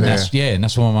horrible, And wouldn't it?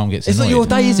 that's why my mum gets It's not annoyed. your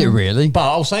day, is it really? But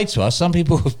I'll say to us, some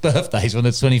people's birthdays on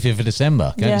the 25th of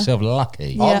December. Get Yeah. yourself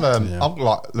lucky. Yeah. I'm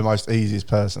like the most easiest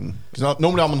person because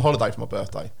normally I'm on holiday for my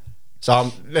birthday.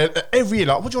 So every year,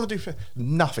 like, what do you want to do for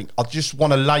nothing? I just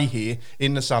want to lay here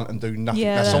in the sun and do nothing.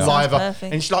 Yeah, that's that all I sounds ever.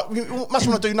 perfect. And she's like, you must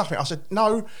want to do nothing. I said,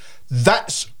 no,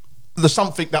 that's the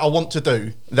something that I want to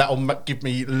do that'll give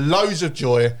me loads of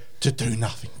joy to do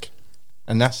nothing.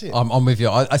 And that's it. I'm with you.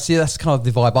 I see that's kind of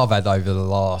the vibe I've had over the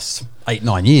last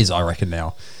 8-9 years, I reckon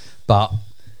now. But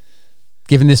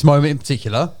given this moment in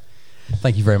particular,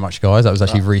 thank you very much, guys. That was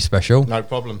actually very special. No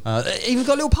problem. Even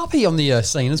got a little puppy on the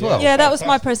scene as well. Yeah, that was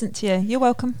my present to you. You're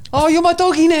welcome. Oh, you're my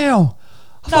doggy now.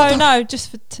 No, just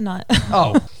for tonight.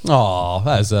 Oh,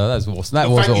 that was awesome. That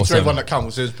Well, was thank you to awesome. everyone that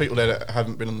comes. There's people there that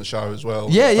haven't been on the show as well.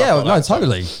 Yeah, Stuff like no, that.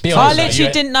 totally. Be I honest,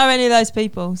 literally didn't know any of those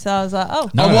people, so I was like, oh,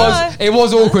 No, hi. It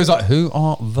was awkward. It's like, who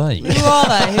are they? Who are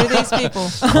they? Who are these people?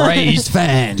 Crazed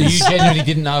fans. Do you genuinely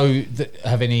didn't know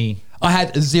have any? I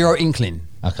had zero inkling.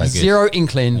 Okay, good. Zero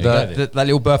inkling There you go that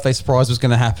little birthday surprise was going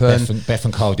to happen. Beth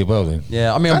and Carl did well then.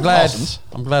 Yeah, I mean, I'm And glad. Parsons.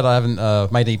 I'm glad I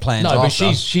haven't made any plans. No, but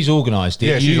after. she's organised it.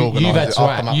 Yeah, she's organised You've had it. to I'll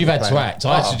come act. up You've with had a to plan. act.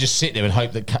 I had to just sit there and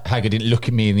hope that Hager didn't look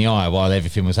at me in the eye while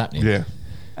everything was happening.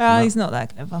 Yeah. He's not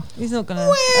that clever. He's not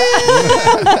gonna.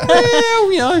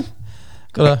 Well,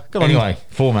 Got Anyway,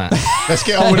 format. Let's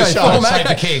get on with the Anyway, show. format. Save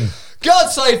the king. God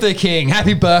save the king.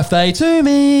 Happy birthday to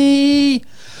me.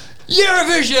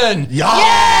 Eurovision. Yeah.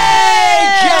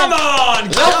 Yay! Come on.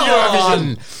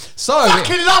 Eurovision. So,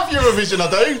 Fucking love Eurovision, I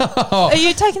do. Are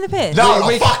you taking the piss? No,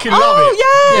 I fucking love it.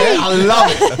 yay! Yeah, I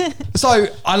love it. so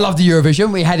I love the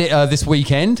Eurovision. We had it this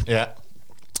weekend. Yeah.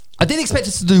 I didn't expect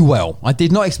us to do well. I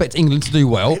did not expect England to do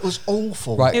well. It was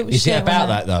awful. Right. It was Is it shit, about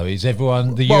wasn't that though? Is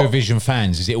everyone the Well- Eurovision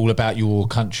fans? Is it all about your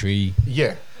country?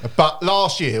 Yeah. But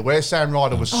last year, where Sam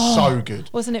Ryder was so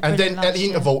good. Wasn't it And then brilliant at the last year?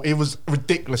 interval, it was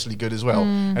ridiculously good as well.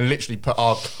 And literally put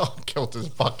our Kelter's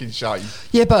fucking shame.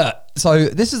 Yeah, but so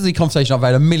this is the conversation I've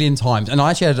had a million times, and I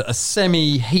actually had a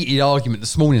semi-heated argument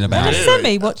this morning about Was it.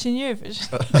 Semi watching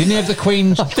Eurovision. Didn't he have the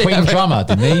Queen drummer?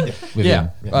 Didn't he? With Yeah,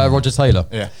 him? Roger Taylor.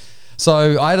 Yeah.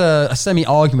 So I had a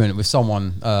semi-argument with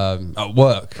someone at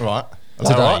work. Right.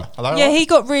 today. Yeah, he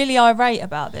got really irate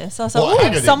about this. I was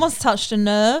like, someone's touched a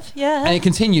nerve. Yeah. And it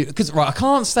continued because I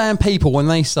can't stand people when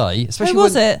they say, especially who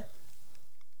was it?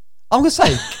 I'm going to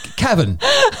say Cavan.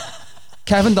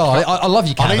 Cavan died. I love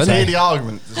you, Cavan. I need to hear the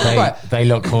argument. They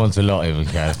look horns a lot, even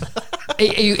Cavan.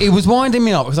 It was winding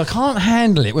me up because I can't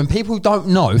handle it when people don't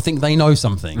know think they know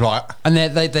something. Right. And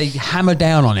they hammer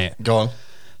down on it. Go on.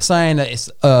 Saying that it's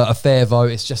a fair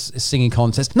vote, it's just a singing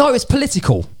contest. No, it's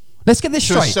political. Let's get this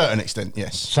straight. To a certain extent,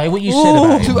 yes. Say what you said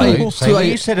about him. Say what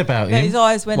you said about him. His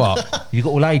eyes went. What? You got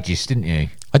all ages, didn't you?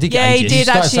 I did get ages. He did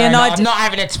actually. Saying, And I'm not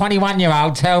having a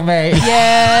 21-year-old tell me.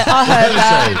 Yeah, I heard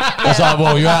that. I was like,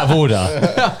 well, you're out of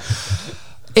order.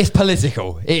 It's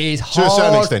political. It is to a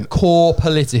certain extent. Core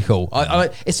political.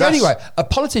 It's the only way. A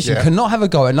politician Yeah. cannot have a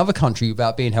go at another country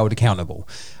without being held accountable.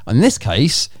 In this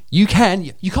case, you can't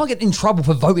get in trouble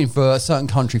for voting for a certain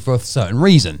country for a certain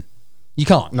reason. You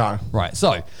can't. No. Right.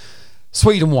 So,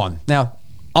 Sweden won. Now,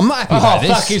 I'm not happy about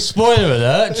this. Fucking spoiler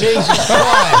alert. Jesus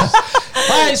Christ.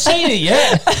 I ain't seen it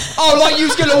yet. Oh, like you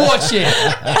was going to watch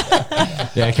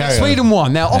it. Yeah, carry Sweden on.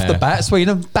 won. Now, off the bat,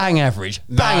 Sweden, bang average.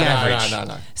 Bang average.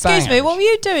 No. Excuse me, what were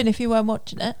you doing if you weren't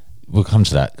watching it? We'll come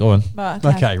to that. Go on. Right,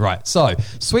 Okay, right. So,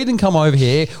 Sweden come over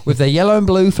here with their yellow and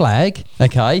blue flag,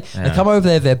 okay? They come over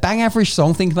there, their bang average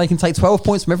song, thinking they can take 12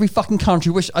 points from every fucking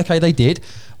country, which, okay, they did.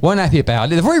 Weren't happy about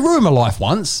it. They very ruined my life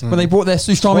once when they brought their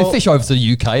Sustrami fish over to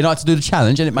the UK and I had to do the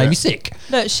challenge and it made me sick.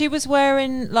 Look, she was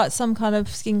wearing like some kind of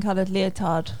skin-coloured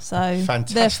leotard, so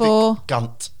Fantastic therefore,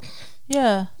 gunt.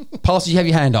 yeah. Pastor, you have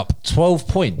your hand up. 12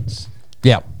 points.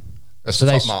 Yeah. That's So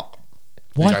the they top mark.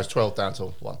 Why? It goes 12 down to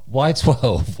 1. Why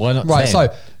 12? Why not 10? Right,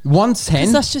 so 1 to 10.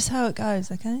 Because that's just how it goes,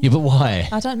 okay? Yeah, but why?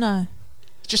 I don't know.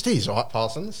 It just is, right,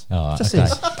 Parsons? Oh, Just okay.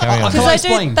 is. Carry on. Can I Because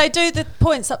explain? they do the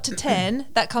points up to 10,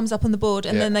 that comes up on the board,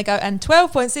 and Yeah. then they go, and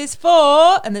 12 points is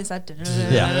 4, and then it's like...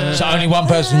 Yeah. So only one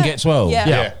person can get 12? Yeah.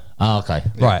 Yeah. Oh, okay.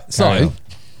 Right, Carry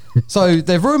so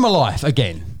they've ruined my life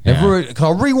again. They've Yeah. ruined,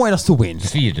 cause I really want us to win.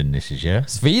 Sweden, this is, yeah?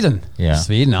 Sweden. Yeah.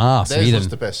 Sweden, Theirs Sweden. was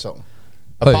the best song.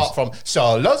 Apart from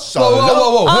Solo, Whoa, Solo. whoa,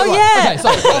 whoa, whoa. Oh, Right, yeah.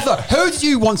 Okay, so Arthur, who did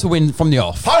you want to win from the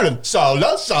off? Poland,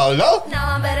 Solo, Solo.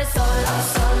 Now I'm better solo,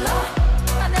 solo.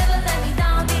 I never let me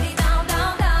down, diddy down,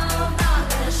 down, down. I'm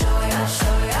gonna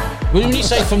show ya. When you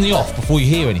say from the off, before you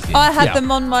hear anything, I had Yeah.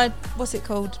 them on my, what's it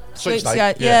called? Sweepstake,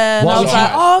 Sweepstake. yeah. Yeah, and Why I would was you-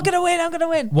 like, oh, I'm going to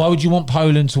win. why would you want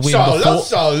Poland to win Solo, before?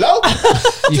 Solo.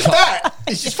 You Just can't- that.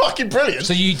 It's just fucking brilliant.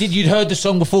 So you'd heard the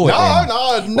song before it No, then?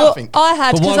 no, nothing. Well, I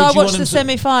had, But why because would I you want watched them the to-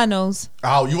 semi-finals.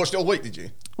 Oh, you watched it all week, did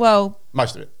you? Well,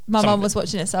 Most of it. my Some mum of was it.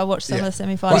 watching it, so I watched some Yeah. of the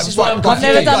semi-finals. This is what I'm I've never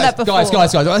confused. done that before.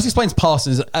 Guys, let's explain to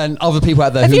Parsons and other people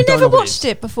out there Have who you don't never know what watched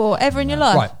it before, ever in your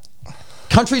life? Right.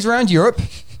 Countries around Europe,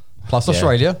 plus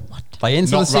Australia, they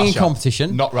enter the Not singing Russia.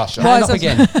 competition. Not Russia. Why Hand is up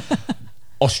that- again.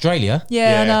 Australia?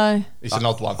 Yeah, I know. It's an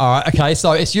odd one. All right, okay,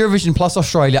 so it's Eurovision plus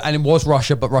Australia, and it was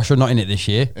Russia, but Russia not in it this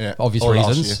year, Yeah. for obvious Or last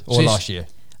reasons, year. or So it's- last year.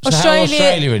 So how are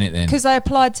Australia in it then? Because they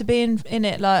applied to be in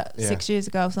it like Yeah. 6 years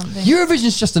ago or something.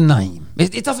 Eurovision's just a name.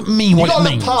 It doesn't mean You what got it to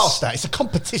means. look past that. It's a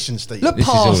competition, Steve. Look This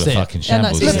is all past a it. fucking Yeah, no,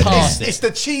 shambles. it's isn't Look it? past it. It's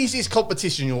the cheesiest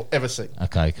competition you'll ever see.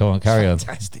 Okay, come on, carry on.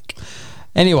 Fantastic.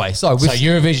 Anyway, so So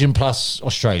Eurovision plus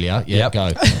Australia. Yeah, Yep.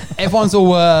 go. everyone's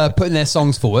all putting their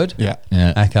songs forward. Yeah.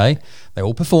 Yeah. Okay. They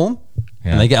all perform.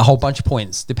 Yeah. And they get a whole bunch of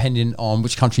points depending on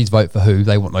which countries vote for who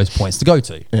they want those points to go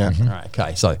to. Yeah. All right.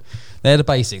 Okay. So they're the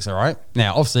basics. All right.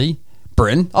 Now, obviously,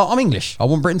 Britain. I'm English. I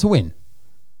want Britain to win.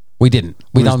 We didn't.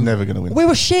 We was never gonna win. We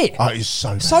were shit. Oh, it's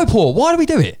so bad. So poor. Why do we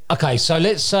do it? Okay, so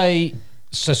let's say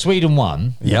Sweden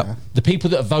won. Yep. The people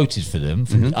that have voted for them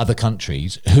from other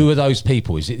countries, who are those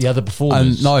people? Is it the other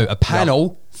performers? No, a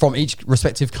panel from each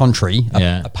respective country.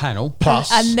 Yeah. A panel.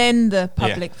 Plus. And then the Yeah.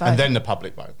 public vote. And then the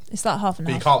public vote. It's like half and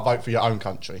But you half. can't vote for your own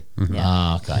country.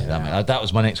 Ah, okay. That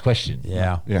was my next question.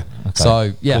 Yeah. Yeah. Okay.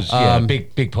 So yeah. 'Cause,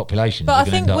 big population. But You're I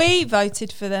gonna think end up- we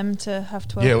voted for them to have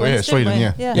 12 Yeah, points, yeah, didn't Sweden, we?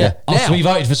 yeah. Yeah. Oh, so Now- we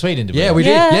voted for Sweden, did we? Yeah, we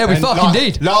did. Yeah. Yeah, we And fucking like,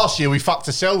 did. Last year we fucked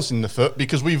ourselves in the foot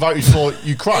because we voted for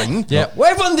Ukraine. Yeah.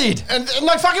 Well, everyone did. And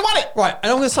they fucking won it. Right.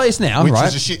 And I'm going to say this now. Which right.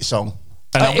 was a shit song.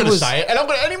 And I'm it going to was- say it.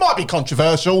 And it might be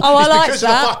controversial. Oh, I it's like because that.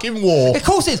 of the fucking war. Of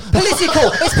course it's political.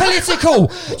 It's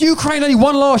political. Ukraine only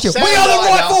won last year. Sam we are the Ryder.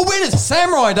 rightful winners.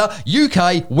 Sam Ryder,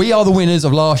 UK, we are the winners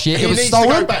of last year. He It was needs to go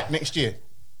stolen, back next year.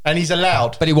 And he's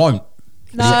allowed. but he won't.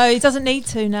 No, he doesn't need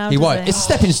to now. He does won't. It's a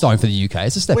stepping stone for the UK.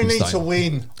 It's a We stepping need stone. to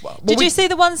win. Did you see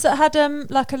the ones that had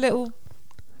like a little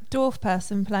dwarf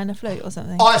person playing a flute or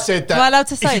something? I said that. Am I allowed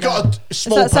to if say you that? got a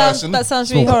small person. That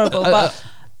sounds really horrible, but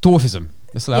Dwarfism.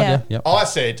 That's allowed, Yeah. yeah. Yep. I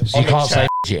said. So on you the can't say chat-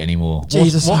 shit anymore.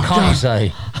 Jesus, What oh, can't you God.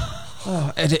 say?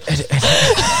 Edit.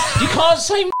 You can't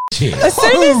say As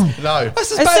soon as No.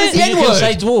 That's as As bad soon- as the You can N-word.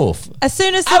 say dwarf. as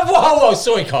soon as Whoa,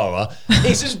 sorry, Cara.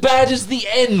 It's as bad as the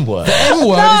N word. The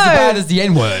N-word is as bad as the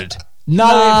N-word. No,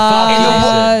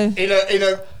 it fucking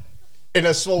isn't. In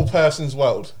a small person's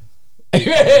world.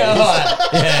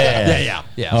 Yeah.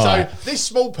 Yeah. So this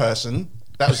small person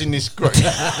that was in this group,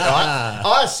 right?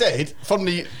 I said from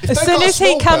the as soon as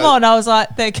he come on, I was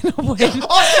like, they're gonna win.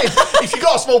 I said, if you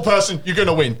got a small person, you're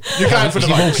gonna win. You're going for the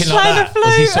Was he vote. walking Playing like the that?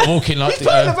 Was he flute. sort of walking like He's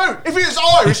playing the vote. If he was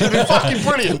Irish, it'd be fucking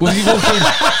brilliant. Was he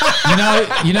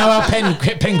walking? You know how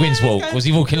penguins walk? Was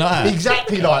he walking like that?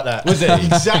 Exactly like that. Was it?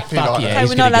 Exactly Fuck like yeah. that. Okay, he's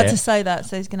we're gonna not allowed get- to say that,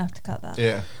 so he's gonna have to cut that.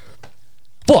 Yeah.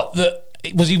 What?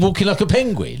 Was he walking like a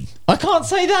penguin? I can't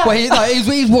say that. Well, he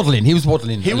was waddling. He was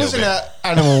waddling. He was in an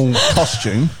animal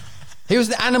costume. He was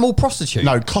the animal prostitute.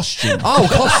 No, costume. Oh,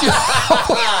 costume.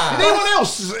 Did anyone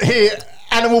else hear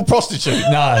animal prostitute?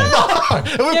 No.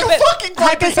 We've got Yeah, but fucking great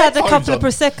Hagger's big had a headphones couple of on.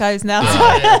 Prosecco's now.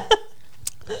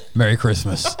 Merry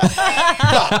Christmas. But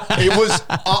it was.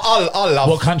 I love.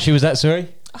 What country was that? Sorry.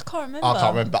 I can't remember. I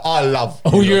can't remember. I love.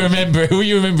 All you remember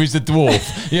is the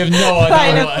dwarf. You have no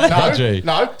idea what country.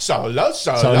 No,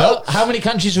 solo. How many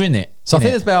countries are in it? So I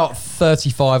think there's about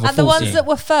 35 or 40. And the ones that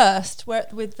were first, were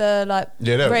with the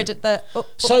Yeah, they're red good. at the.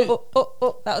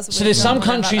 That was. So there's some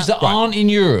countries that aren't in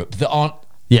Europe that aren't.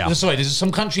 Yeah. Sorry, there's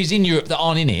some countries in Europe that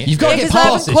aren't in it. You've got to Yeah, get 'cause they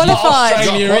past haven't this. qualified.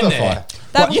 Australia in there.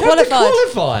 They haven't You have to qualified.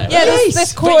 qualify. Yeah,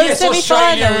 there's quarter But and yes,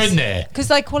 Australia are in there. because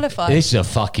they qualified. This is a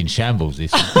fucking shambles.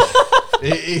 This.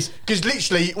 It is because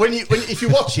literally, if you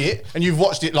watch it and you've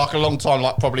watched it like a long time,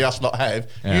 like probably us lot have,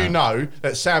 Yeah. you know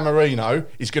that San Marino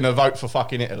is going to vote for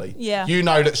fucking Italy. Yeah. You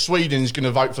know that Sweden's going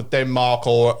to vote for Denmark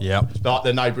or like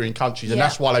the neighbouring countries, and Yeah.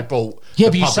 that's why they brought. Yeah,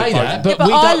 the but you public say vote. that, but, but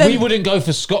we Ireland- wouldn't go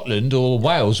for Scotland or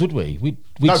Wales, would we? We'd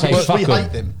No, say because fuck we 'em.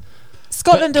 hate them.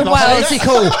 Scotland and Can I say Wales.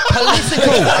 Political.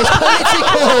 It's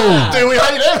political. Do we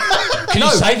hate them? Can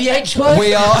you say the H word?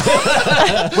 We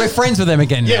are. We're friends with them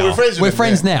again now. Yeah, we're friends with We're them,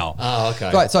 friends yeah. now. Oh,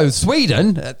 okay. Right, so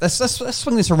Sweden, let's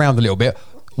swing this around a little bit.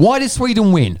 Why did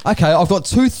Sweden win? Okay, I've got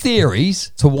two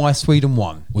theories to why Sweden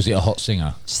won. Was it a hot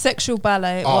singer? Sexual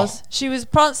ballet. It Oh. was. She was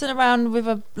prancing around with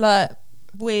a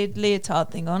weird leotard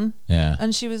thing on. Yeah.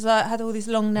 And she was had all these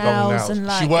long nails, Long nails.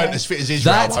 and she weren't as fit as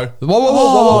Israel That though.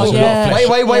 whoa. yeah.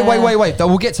 Wait.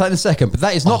 We'll get to that in a second. But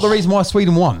that is not the reason why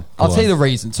Sweden won. I'll tell you the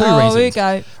reason. Two reasons. Here we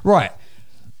go. Right.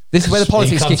 This is where the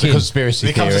politics Here comes kick the in. conspiracy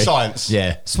Here comes the theory. science.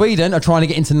 Yeah. Sweden are trying to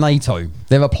get into NATO.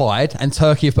 They've applied, and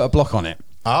Turkey have put a block on it.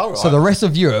 Oh, right. So the rest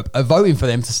of Europe are voting for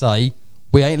them to say,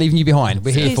 we ain't leaving you behind.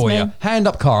 We're here Excuse for me. you. Hand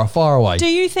up, Cara, far away. Do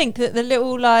you think that the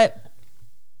little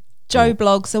Joe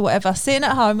blogs or whatever sitting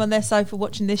at home on their sofa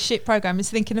watching this shit program is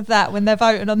thinking of that when they're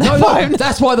voting on their No, phone?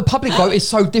 that's why the public vote is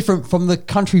so different from the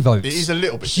country votes. It is a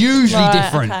little bit hugely Right,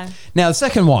 different. okay. Now, the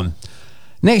second one.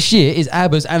 Next year is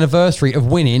ABBA's anniversary of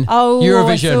winning Oh,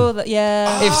 Eurovision. I saw that.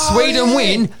 Yeah. If Sweden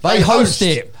win, they host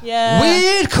it. Yeah.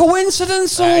 Weird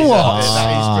coincidence or Exactly. what?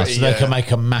 Ah, pretty, so they yeah. can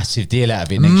make a massive deal out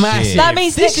of it next Massive. year. That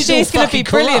means This next is year's all going to be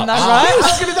fucking brilliant, though, corrupt. right?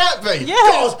 How good would that be? Yeah.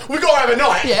 God, we got to have a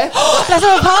night. Yeah. Let's have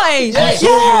a party.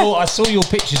 I saw your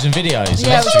pictures and videos.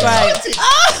 Yeah, it was great.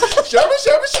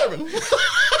 Sherman.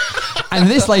 And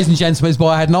this, ladies and gentlemen, is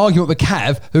why I had an argument with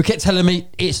Cav, who kept telling me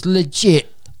it's legit.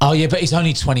 Oh yeah, but he's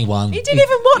only 21. You didn't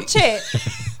even watch it.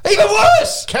 Even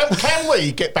worse. Can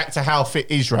we get back to how fit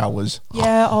Israel was?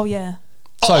 Yeah. Oh, yeah.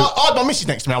 So- I had my missus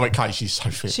next to me. I went, Kay, she's so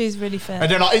fit. She's really fit.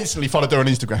 And then I instantly followed her on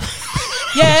Instagram.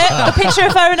 Yeah, the picture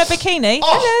of her in a bikini.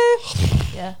 Oh. Hello.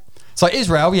 Yeah. So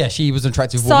Israel, yeah, she was an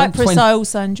attractive woman. Cyprus, I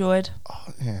also enjoyed.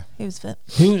 Yeah. He was fit.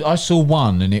 I saw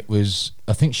one, and it was.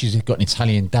 I think she's got an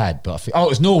Italian dad, but I think. Oh, it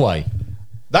was Norway.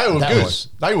 They were That good. was-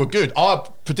 They were good. I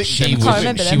predicted She them. Can't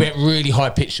remember she them. went really high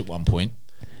pitched at one point.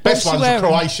 Best What was ones she were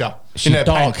wearing? Croatia. She in their had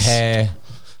dark pants. hair,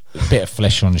 a bit of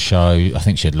flesh on the show. I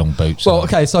think she had long boots. Well, on.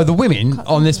 okay, so the women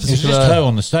on this It was just her particular,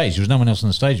 on the stage. There was no one else on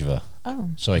the stage with her. Oh.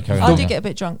 Sorry, carry I on. did get a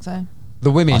bit drunk, though.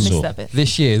 the women I Missed saw. that bit.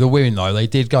 this year, the women though, they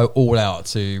did go all out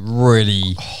to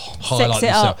really highlight it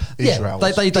up. themselves. Yeah, Israel.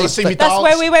 they, Do you wanna see me That's dance?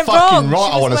 where we went Fucking wrong. Right,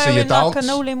 She I was want to see you wearing like dance. an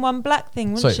all-in-one black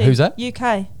thing, wasn't Sorry, she? who's that?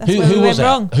 UK. That's Who, where we who went was that?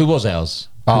 wrong. Who was ours?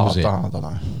 Who Oh, was it? I don't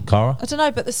know. Cara? I don't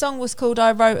know, but the song was called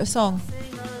 "I Wrote a Song."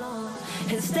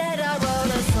 Instead I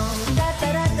wrote a song. Da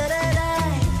da da da da da.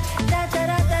 Da da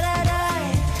da da da da.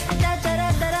 Da da da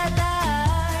da da da.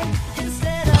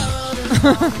 Instead I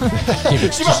wrote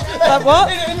a song. Like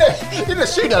what? In the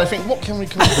studio, I think, what can we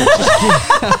call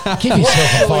it? Give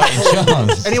yourself a fighting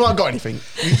chance. Anyone got anything?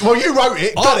 Well, you wrote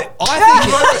it. Got it.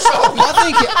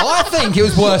 I think it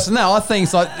was worse than that. I think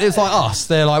it's like us.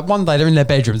 They're like one day they're in their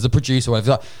bedrooms, the producer, or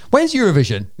whatever. Like, when's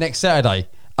Eurovision? Next Saturday.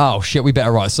 oh shit, we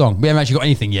better write a song. We haven't actually got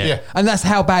anything yet. Yeah. And that's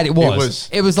how bad it was.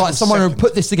 It was like someone had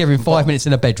put this together in 5 minutes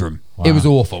in a bedroom. Wow. It was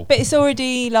awful. But it's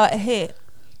already like a hit.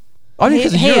 Only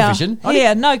because of Eurovision?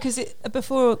 Yeah, no, because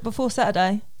before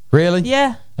Saturday. Really?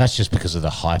 Yeah. That's just because of the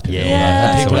hype of it.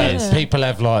 Yeah. People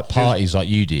have like parties like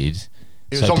you did.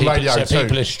 It was on Radio 2. So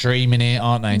people are streaming it,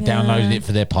 aren't they? And downloading it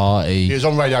for their party. It was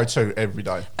on Radio 2 every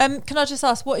day. Can I just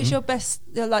ask, what is your best,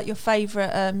 like your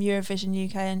favourite Eurovision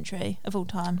UK entry of all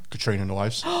time? Katrina and the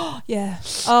Waves. Yeah.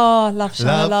 Oh, Love Shine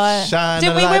a Light.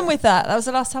 Did we win with that? That was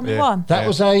the last time we won. That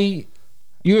was a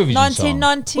Eurovision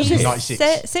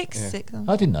 1996.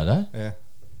 I didn't know that. Yeah.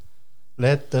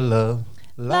 Let the love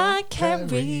like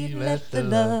carry, let the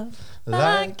love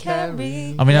like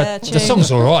carry. I mean, the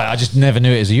song's all right. I just never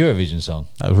knew it as a Eurovision song.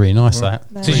 That was really nice,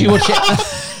 that. Did you watch it?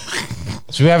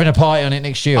 So we're having a party on it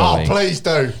next year, Oh, please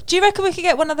do. Do you reckon we could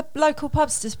get one of the local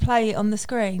pubs to just play it on the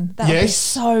screen? That would be Yes.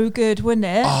 so good, wouldn't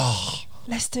it? Oh,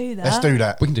 Let's do that. let's do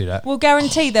that. We can do that. We'll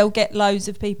guarantee they'll get loads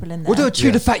of people in there. We'll do a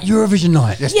Chew the Fat Eurovision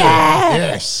night. Let's do it.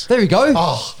 Yes. There we go.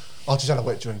 Oh, I just had a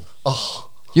wet dream. Oh.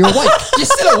 You're awake. You're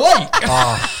still awake.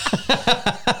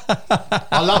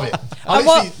 I love it. And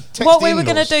what we were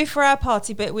going to do for our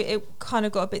party, but it kind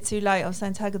of got a bit too late. I was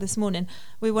saying to Hagar this morning,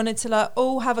 we wanted to like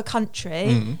all have a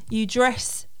country. You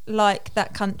dress like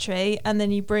that country, and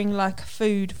then you bring like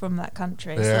food from that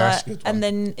country. Yeah, so that's like, a good and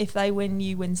then if they win,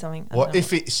 you win something. Well,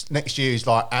 if it's next year's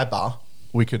like ABBA,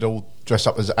 we could all dress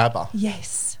up as ABBA.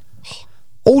 Yes.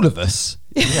 All of us.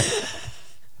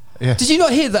 Yeah. Did you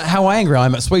not hear that? How angry I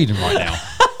am at Sweden right now?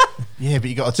 Yeah,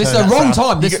 but you got to. This is the wrong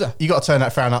time. You got to turn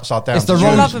that frown upside down. It's the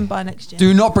wrong. Love them by next year.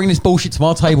 Do not bring this bullshit to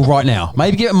my table right now.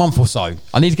 Maybe give it a month or so.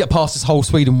 I need to get past this whole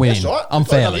Sweden winning That's right. We've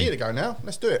got another year unfairly. to go now.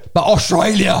 Let's do it. But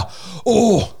Australia,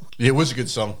 oh. Yeah, it was a good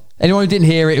song. Anyone who didn't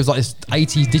hear it, it was like this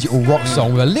 80s digital rock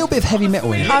song with a little bit of heavy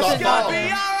metal in it. I didn't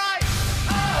like it.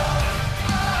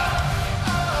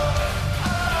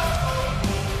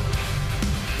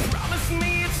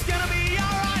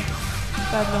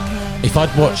 Bad long hair. If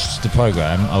I'd watched the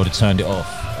programme, I would have turned it off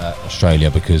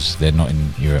Australia because they're not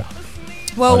in Europe.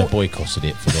 Well, I'd have boycotted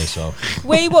it for their song.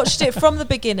 we watched it from the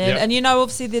beginning, Yeah. and you know,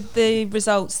 obviously the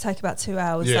results take about 2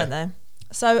 hours, Yeah. don't they?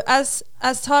 So as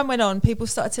time went on, people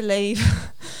started to leave,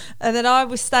 and then I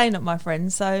was staying at my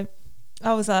friend's. So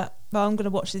I was like, well, I'm going to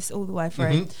watch this all the way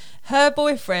through. Her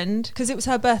boyfriend, because it was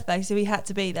her birthday, so he had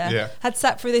to be there, had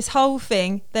sat through this whole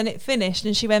thing. Then it finished,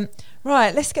 and she went,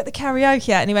 right, let's get the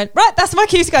karaoke out. And he went, right, that's my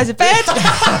cue to go to bed.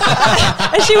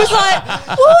 And she was like,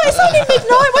 what? It's only midnight.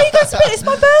 Why are you going to bed? It's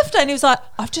my birthday. And he was like,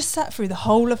 I've just sat through the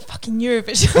whole of fucking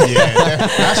Eurovision. Yeah,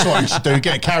 that's what you should do.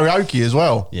 Get a karaoke as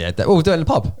well. Yeah, we'll do it in the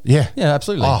pub. Yeah. Yeah,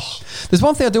 absolutely. Oh. There's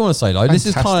one thing I do want to say, though. This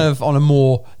is kind of on a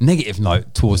more negative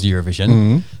note towards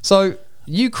Eurovision. So,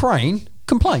 Ukraine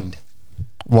complained.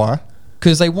 Why?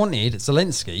 Because they wanted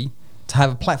Zelensky to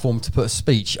have a platform to put a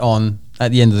speech on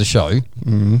at the end of the show,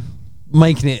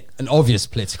 making it an obvious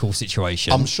political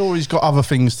situation. I'm sure he's got other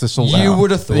things to sort out. You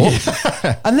would have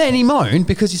thought. And then he moaned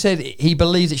because he said he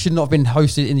believes it should not have been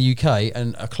hosted in the UK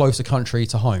and a closer country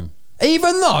to home.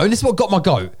 Even though, and this is what got my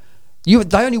goat, they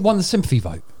only won the sympathy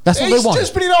vote. That's what He's they won.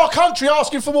 just been in our country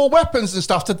asking for more weapons and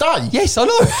stuff today. Yes, I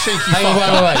know. Hang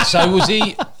on, wait. So was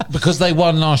he, because they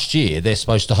won last year, they're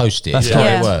supposed to host it? That's That's how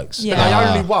right. it works. Yeah. They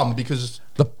only won because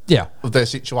of their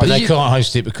situation. But they can't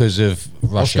host it because of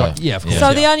Russia. Yeah, of course.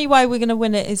 So the only way we're going to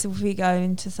win it is if we go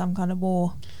into some kind of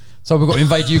war. So we've got to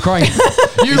invade Ukraine.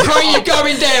 Ukraine, you're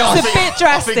going down. It's a bit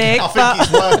drastic, I think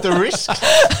it's worth the risk.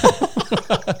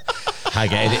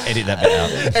 Hagar, edit that bit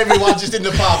out. Everyone's just in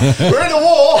the pub. We're in a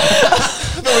war.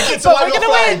 But we get to But we're going to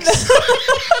win.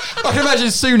 I can imagine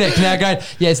Sunak now going,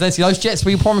 yes, Zelensky, those jets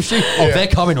we promised you, they're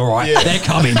coming, all right. Yeah. They're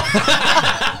coming. How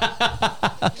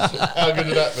good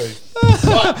would that be?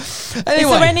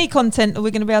 Anyway, Is there any content that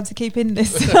we're going to be able to keep in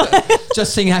this?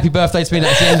 just sing happy birthday to me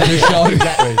at the end of the show.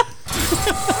 Exactly.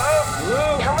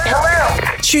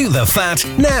 Chew the Fat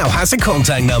now has a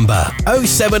contact number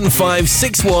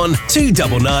 07561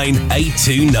 299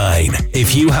 829.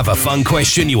 If you have a fun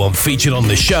question you want featured on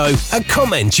the show, a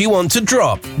comment you want to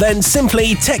drop, then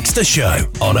simply text the show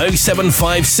on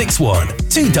 07561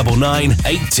 299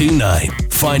 829.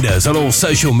 Find us on all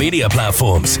social media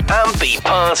platforms and be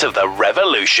part of the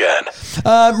revolution.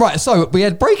 Right, so we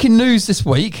had breaking news this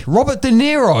week. Robert De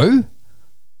Niro,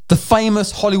 the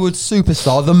famous Hollywood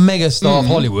superstar, the megastar of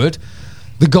Hollywood,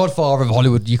 the godfather of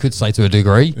Hollywood, you could say to a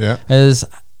degree, has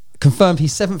confirmed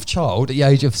his 7th child at the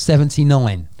age of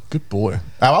 79. Good boy.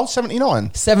 How old?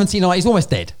 79? 79, he's almost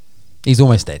dead. He's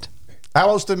almost dead. How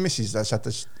old's the missus that's had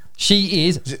this? She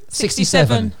is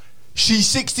 67. She's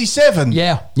 67?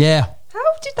 Yeah.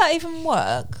 How did that even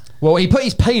work? Well, he put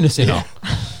his penis in her.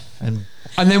 And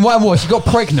And then what was? She got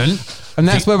pregnant, and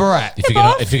that's where we're at. If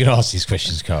you're gonna ask these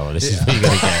questions, Carl, this is what you're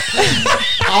gonna get.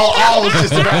 I was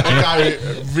just about to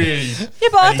go really. Yeah,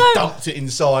 but I don't. Dumped it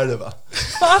inside of her.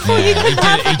 But I thought you couldn't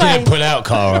have He a didn't baby. pull out,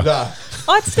 Cara. No.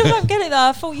 I still don't get it though.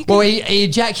 I thought you could. Well, he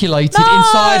ejaculated No.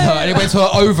 inside her, and it went to her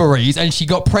ovaries, and she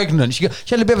got pregnant. She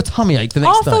had a bit of a tummy ache the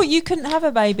next I day. thought you couldn't have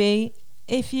a baby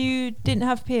if you didn't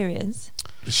have periods.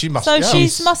 She must. So yeah.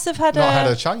 she must have had not had a.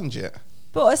 her change yet.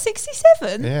 What, a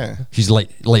 67? Yeah. She's late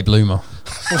bloomer.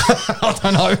 I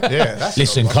don't know. Yeah. That's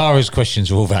Listen, Cara's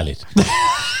questions are all valid.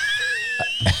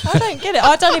 I don't get it.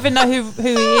 I don't even know who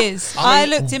he is. I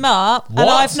looked him up, and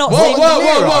I've not Whoa, seen.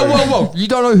 whoa! You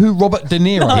don't know who Robert De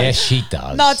Niro is? Yes, she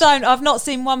does. No, I don't. I've not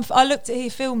seen one. I looked at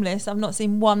his film list. I've not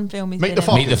seen one film he's Meet been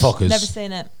the in. Meet the Fockers. Never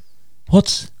seen it.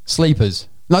 What? Sleepers.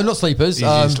 No, not Sleepers. He's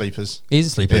in Sleepers. He is in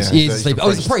Sleepers. Yeah, He is in he's Sleepers. the Oh,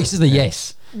 he's a priest, isn't he? Yeah.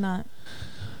 Yes. No.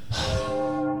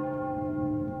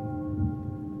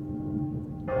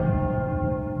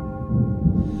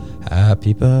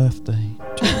 Happy birthday.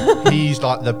 He's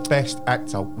like the best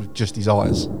actor with just his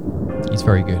eyes. He's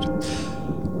very good.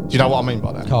 Do you know what I mean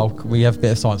by that? Carl, can we have a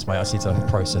bit of science, mate? I just need to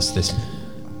process this.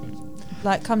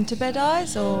 Like come to bed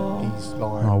eyes, or He's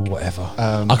like, Oh, whatever.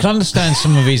 I can understand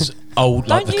some of his old.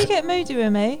 Like don't you get moody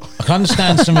with me? I can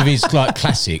understand some of his like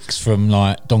classics from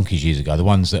like donkeys years ago. The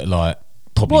ones that are like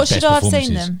probably What best should I have performances.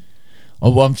 seen them? Oh,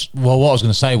 well, what I was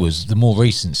going to say was the more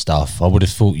recent stuff. I would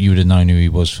have thought you would have known who he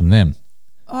was from them.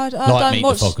 I Like don't Meet the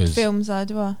watch Fockers. films,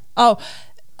 do I? Oh,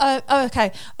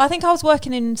 okay. I think I was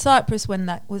working in Cyprus when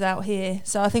that was out here.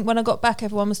 So I think when I got back,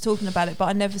 everyone was talking about it, but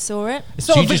I never saw it. It's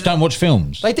So not you just don't watch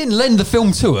films? They didn't lend the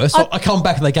film to us, so I come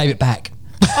back and they gave it back.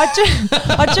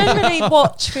 I generally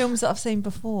watch films that I've seen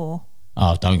before.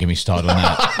 Oh, don't get me started on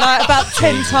that. Like about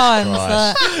 10 times.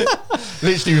 Christ.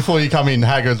 Literally before you come in,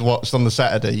 Haggard watched on the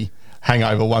Saturday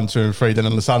Hangover 1, 2 and 3. Then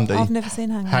on the Sunday, I've never seen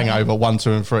Hangover. Hangover 1,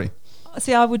 2 and 3.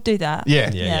 See, I would do that. Yeah.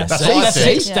 That's what I That's said.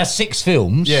 six, that's 6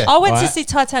 films. Yeah. I went to Right. see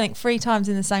Titanic 3 times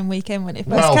in the same weekend when it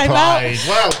first Well came played. out.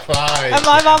 Well played. And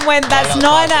my mum went, that's Well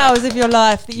 9 played. hours of your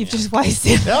life that you've just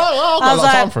wasted. Yeah, well, I've I got a was lot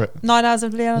of time for it. 9 hours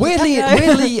of Leonardo Weirdly, DiCaprio.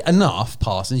 weirdly enough,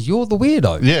 Parsons, you're the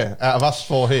weirdo. Yeah, out of us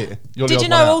 4 here, you're the Did odd you one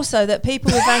know out. also that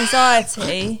people with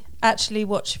anxiety actually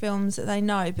watch films that they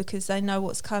know because they know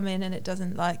what's coming and it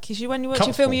doesn't like... Because when you watch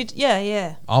a film,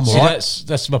 yeah. I'm See, alright.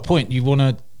 that's my point. You want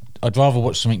to... I'd rather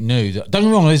watch something new. Don't get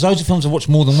me wrong, there's loads of films I've watched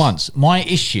more than once. My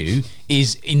issue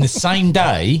is in the same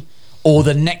day or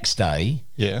the next day.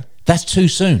 Yeah. That's too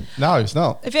soon. No, it's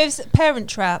not. If it's Parent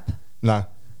Trap... No.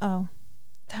 Oh,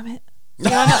 damn it.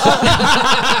 Yeah,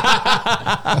 I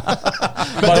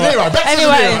But De Niro, back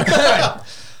Anyway. to De Niro.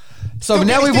 So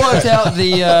now we've worked out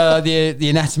the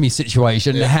anatomy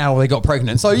situation and how they got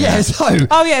pregnant. So oh,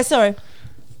 yeah, sorry.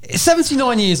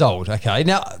 79 years old, okay.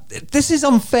 Now, this is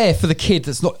unfair for the kid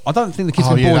that's not... I don't think the kid's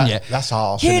been born yet. That's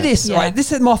harsh. Hear isn't it? this, Yeah. right?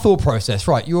 This is my thought process,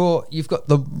 right? You've got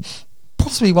the...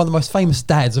 possibly one of the most famous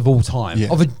dads of all time, Yeah.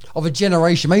 of a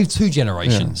generation, maybe 2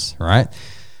 generations, right?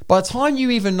 By the time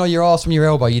you even know your ass from your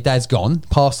elbow, your dad's gone,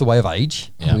 passed away of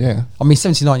age. Yeah. Yeah. I mean,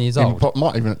 79 years He old.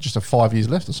 might even just have 5 years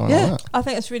left or something Yeah. like that. I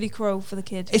think it's really cruel for the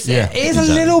kid. It is exactly.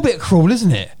 a little bit cruel,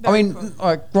 isn't it? Very I mean, cruel.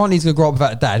 like, granted, he's going to grow up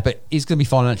without a dad, but he's going to be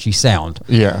financially sound.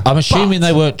 Yeah. I'm assuming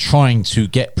they weren't trying to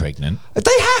get pregnant. They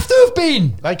have to have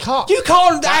been. They can't. You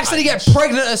can't accidentally get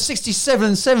pregnant at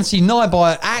 67, 79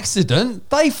 by an accident.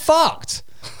 They fucked.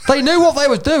 They knew what they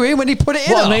were doing when he put it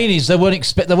in. What her. I mean is they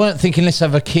weren't thinking let's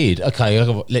have a kid. Okay,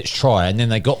 let's try, and then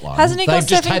they got one. Hasn't he got They've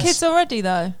just 7 had- kids already,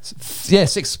 though? Yeah,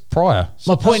 6 prior.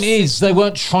 My point is they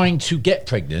weren't trying to get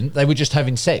pregnant. They were just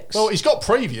having sex. Well, he's got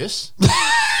previous.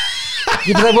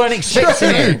 Yeah, but they weren't expecting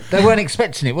it. They weren't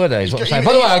expecting it, were they? Is what I'm saying.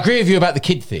 By the way, I agree with you about the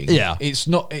kid thing. Yeah. it's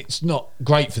not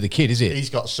great for the kid, is it? He's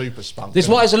got super spunk. This is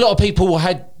why there's a lot of people who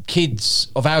had kids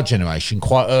of our generation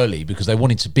quite early because they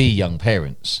wanted to be young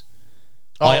parents.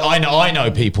 I know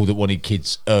people that wanted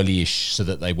kids early-ish so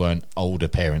that they weren't older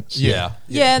parents. Yeah.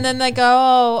 Yeah, and then they go,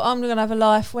 oh, I'm going to have a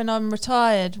life when I'm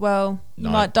retired. Well, you No.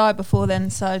 might die before then,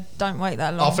 so don't wait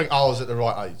that long. I think I was at the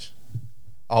right age.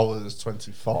 I was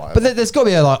 25. But there's got to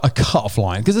be a cut-off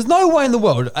line because there's no way in the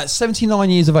world at 79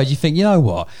 years of age you think, you know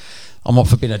what, I'm up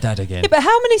for being a dad again. Yeah, but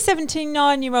how many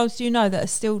 79-year-olds do you know that are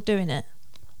still doing it?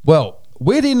 Well,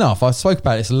 weirdly enough, I spoke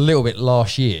about this a little bit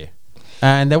last year,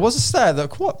 and there was a stat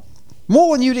that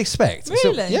more than you'd expect. So,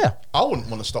 Really? yeah. I wouldn't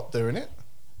want to stop doing it.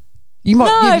 You might.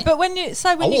 No, you- but when you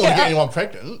I when wouldn't you want to get get anyone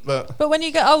pregnant, but but when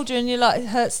you get older and you're like it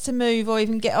hurts to move or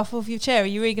even get off of your chair, are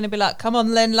you really going to be like, come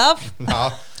on, Len, love?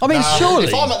 no. I mean, No. surely.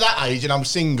 If I'm at that age and I'm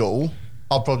single,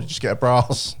 I'll probably just get a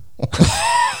brass.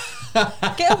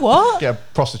 Get a what? Get a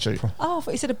prostitute. Oh, I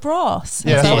thought you said a brass.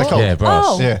 Yeah, that's what they call Yeah, it. brass.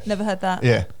 Oh, Yeah. never heard that.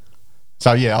 Yeah.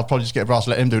 So yeah, I'll probably just get a brass,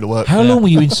 let him do the work. How long were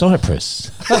you in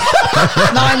Cyprus?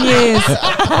 9 years.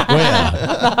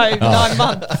 Where? No, 9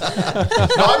 months.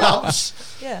 9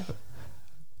 months. Yeah.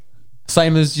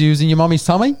 Same as you was in your mummy's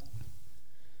tummy?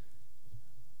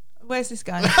 Where's this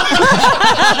going? Yeah,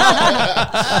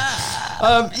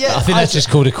 I think that's just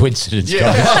called a coincidence.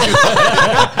 Yeah.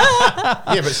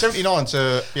 Yeah, but 79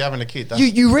 to be having a kid. That's,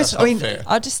 you risk. that's I mean, fair.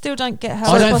 I just still don't get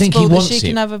how I it's don't think he possible that wants she it.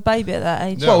 can have a baby at that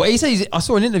age. well, he says I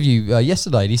saw an interview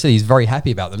yesterday, and he said he's very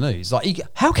happy about the news. Like,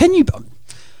 how can you?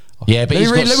 Yeah, but Let me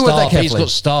he's read that got carefully.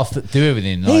 staff that do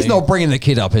everything. He's like- not bringing the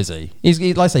kid up, is he?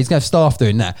 Like I say, he's going to have staff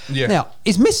doing that. Yeah. Now,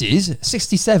 his missus,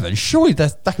 67, surely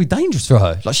that could be dangerous for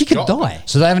her. Like, she could die.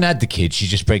 So they haven't had the kid. She's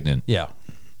just pregnant. Yeah.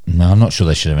 No, I'm not sure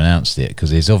they should have announced it because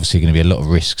there's obviously going to be a lot of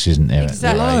risks, isn't there? at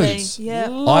that age? Exactly. Yeah.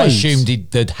 I assumed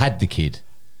they'd had the kid.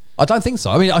 I don't think so.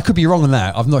 I mean, I could be wrong on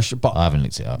that. I'm not sure, but I haven't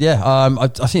looked it up. yeah, I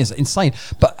think it's insane.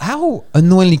 But how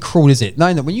annoyingly cruel is it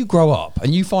knowing that when you grow up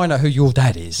and you find out who your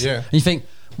dad is, Yeah. and you think,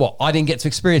 "What? I didn't get to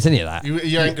experience any of that."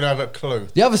 You ain't gonna have a clue.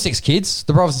 The other 6 kids,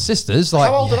 the brothers and sisters, like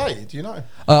How old are they? Do you know?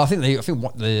 I think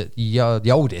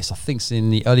the oldest, I think's in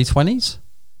the early 20s.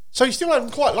 So you still have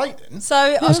them quite late then? So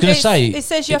I was gonna say- it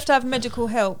says you have to have medical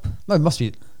help. No, it must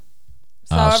be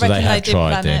So I so reckon they have did tried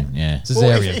plan then. it. Yeah.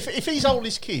 Well, cesarean. if his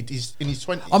oldest kid is in his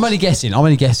 20s, I'm only guessing. he'd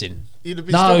have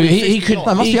been No, still he could. 59.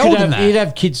 No, must he be could older have, than that. He'd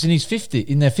have kids in his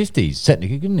 50s,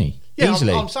 technically, couldn't he? Yeah,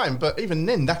 Easily. I'm saying, but even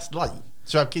then, that's late.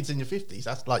 To have kids in your 50s,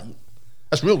 that's late.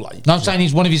 That's real late. No, I'm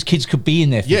saying one of his kids could be in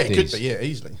their 50s. Yeah, it could be. Yeah,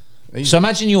 easily. So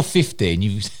imagine you're 50 and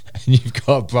you've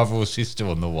got a brother or sister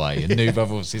on the way, a new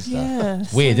brother or sister. Yeah.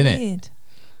 Weird, so isn't it? weird.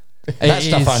 That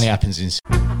stuff is. only happens in.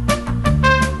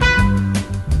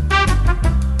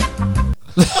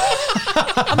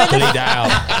 Delete that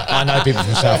out. I know people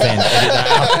from Southend. Edit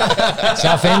that out.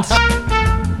 Southend.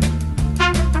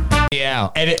 Yeah.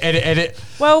 Edit.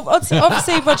 Well,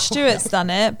 obviously Rod Stewart's done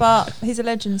it, but he's a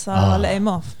legend, so I'll let him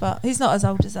off. But he's not as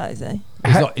old as that, is he?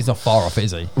 He's not far off,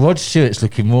 is he? Rod Stewart's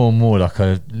looking more and more like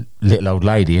a little old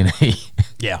lady, isn't he?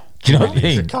 Yeah. Do you know what I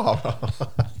mean?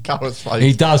 Cara's face.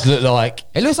 He does look like.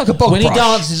 It looks like a bog When brush. he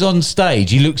dances on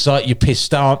stage, he looks like your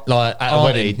pissed aunt, like at a Auntie,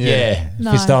 wedding. yeah. Yeah,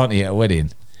 No. pissed auntie at a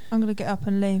wedding. I'm going to get up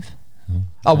and leave.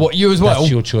 Oh, what, you as well? That's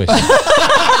your choice. Can't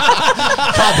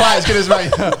buy it as good as me.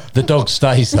 The dog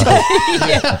stays though.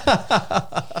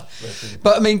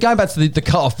 But I mean, going back to the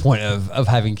cut-off point of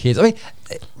having kids, I mean,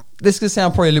 this could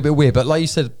sound probably a little bit weird, but like you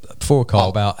said before, Carl,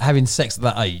 about having sex at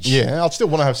that age. Yeah, I'd still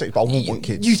want to have sex, but I wouldn't want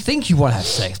kids. You think you want to have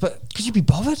sex, but could you be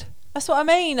bothered? That's what I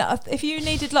mean. If you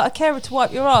needed like a carer to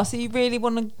wipe your ass, are you really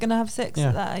want to have sex Yeah.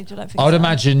 at that age? I don't think I would so.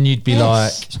 imagine you'd be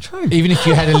Yes, it's true. like, even if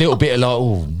you had a little bit of like,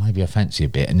 oh, maybe I fancy a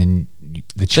bit, and then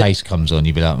the chase comes on,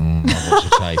 you'd be like, I'll watch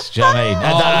the chase. Do you know what I mean?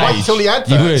 At that wait age, till the you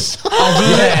would. adverts.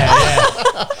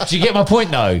 Yeah. Do you get my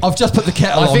point though? I've just put the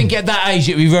kettle on. I think at that age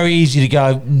it'd be very easy to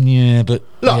go, yeah, but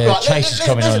Look, yeah, right, chase is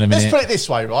coming on in a let's minute. put it this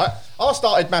way, right? I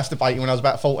started masturbating when I was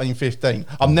about 14, 15.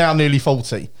 I'm now nearly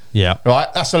 40. Yeah. Right?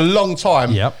 That's a long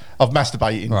time Yep. of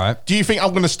masturbating. Right. Do you think I'm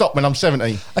going to stop when I'm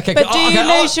 70? Okay, But do you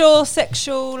lose your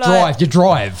sexual like, your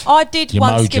drive? I did Your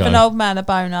once mojo. give an old man a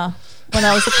boner when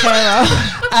I was a carer.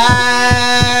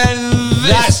 And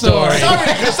That story.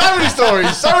 So many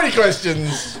stories, so many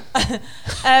questions.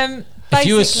 If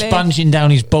you were Basically- sponging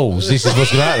down his balls, this is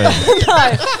what's going to happen.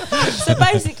 No. So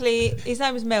basically, his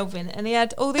name was Melvin, and he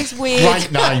had all these weird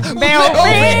Great name.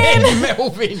 Melvin,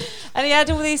 Melvin. and he had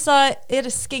all these like he had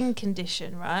a skin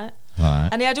condition, right? Right.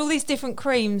 And he had all these different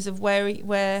creams of where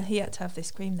he had to have this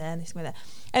cream there and this cream there.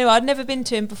 Anyway, I'd never been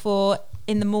to him before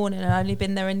in the morning. I'd only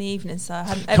been there in the evening, so I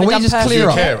hadn't ever Can we done just clear personal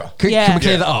up? Carer. Can Yeah. we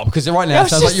clear that up? Because right now It it was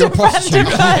sounds like just you're a a random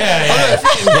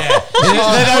prostitute.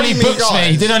 They'd only Funny booked me.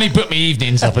 guys. They'd only booked me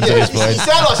evenings up until this It point.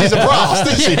 sounded like she's a brass,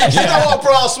 didn't she? You know what a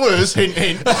brass was? Hint,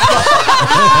 hint.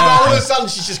 All of a sudden,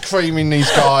 she's just creaming these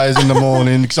guys in the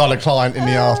morning because I had a client in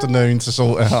the afternoon to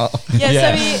sort it out.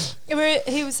 Yeah, so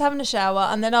he was having a shower,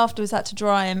 and then afterwards had to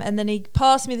dry him, and then he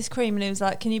passed me this cream, and he was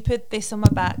like, "Can you put this on my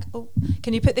back? Oh,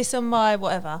 can you put this on my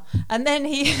whatever?" And then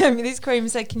he gave me this cream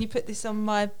and said, "Can you put this on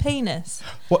my penis?"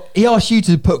 What, he asked you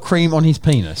to put cream on his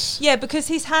penis. Yeah, because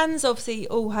his hands obviously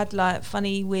all had like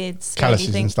funny, weird, scaly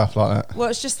Calluses things. and stuff like that. Well,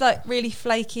 it's just like really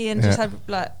flaky and Yeah. just had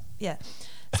like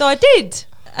So I did,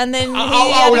 and then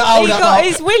hold up. got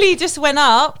his willy just went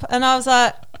up, and I was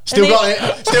like. Still and got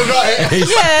it. Still got it.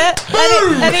 Yeah,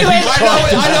 and he went.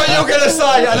 I know what you're going to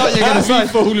say. I know what you're going to say.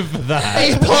 Falling for that.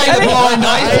 He's playing the blinder.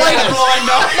 He's playing the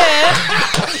blinder.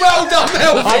 Yeah. Well done,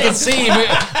 Melvin. I can see him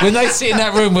when they sit in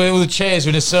that room where all the chairs are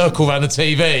in a circle around the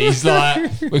TV. He's like,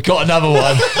 "We've got another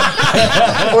one."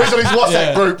 Or he's on his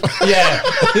WhatsApp group. Yeah,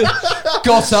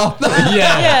 Got her.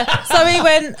 yeah. Yeah. So he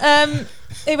went,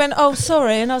 he went, "Oh,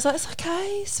 sorry," and I was like, "It's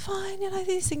okay, it's fine. You know,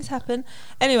 these things happen."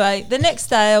 Anyway, the next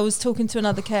day I was talking to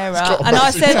another carer, and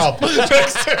I said,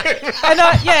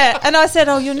 and I said,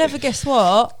 "Oh, you'll never guess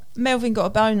what? Melvin got a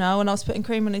boner when I was putting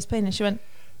cream on his penis." She went,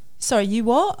 "Sorry, you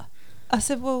what?" I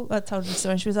said, "Well," I told her the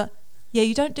story, and she was like, "Yeah,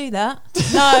 you don't do that.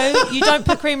 No, you don't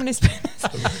put cream on his penis."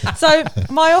 So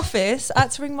my office, I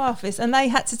had to ring my office, and they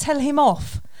had to tell him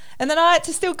off. And then I had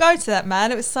to still go to that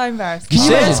man. It was so embarrassing. He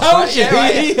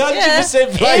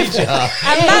 100% played you.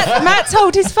 And Matt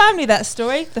told his family that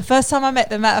story. The first time I met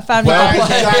them at a family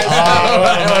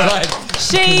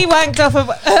she wanked off an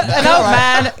old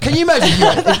man. Can you imagine?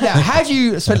 Had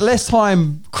you spent less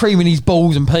time creaming his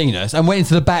balls and penis and went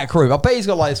into the back room? I bet he's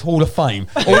got like this Hall of Fame.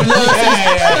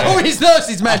 All his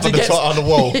nurses, man, to get on the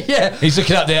wall. Yeah, he's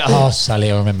looking up there. Oh,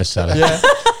 Sally, I remember Sally. Yeah.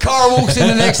 Cara walks in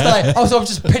the next day. I'm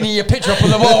just pinning your picture up on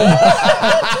the wall.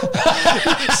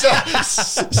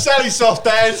 Sally soft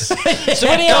dance. So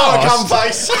when he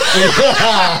asked,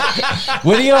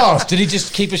 when he asked, did he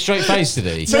just keep a straight face? Did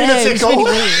he?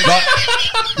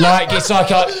 Like it's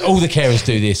like all the carers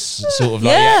do this sort of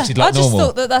like he acted like I just normal.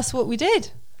 thought that that's what we did.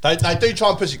 They do try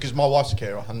and push it because my wife's a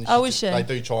carer. And is she? They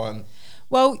do try and.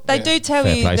 Well, they do tell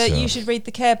Fair you play that to you her. should read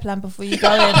the care plan before you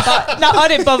go in. But no, I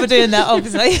didn't bother doing that,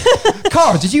 obviously.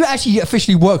 Cara, did you actually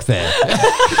officially work there?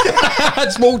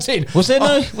 Just walked in. Was it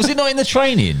not in the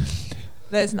training?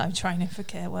 There's no training for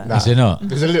care work. Is there not?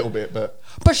 There's a little bit, but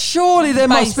surely there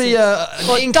must be an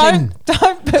inkling.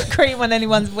 Don't put cream on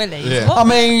anyone's willies. Yeah. What? I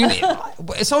mean,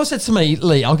 if someone said to me,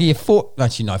 Lee, I'll give you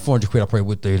 400 quid, I probably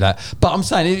would do that. But I'm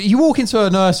saying, if you walk into a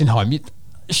nursing home,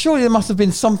 surely there must have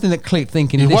been something that clicked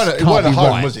thinking it this wasn't can't be at home,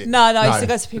 right. was it? No, I used to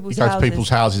go to people's houses. Go to people's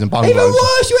houses and bungalows. Even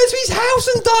worse, you went to his house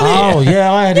and done it. Oh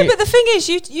yeah, I had Yeah, it. but the thing is,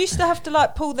 you used to have to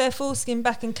like pull their foreskin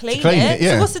back and clean it.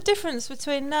 Yeah. So what's the difference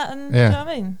between that and Yeah. you know what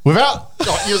I mean? Without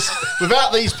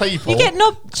these people, You get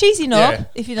cheesy knob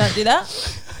if you don't do that.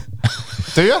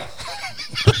 Do you?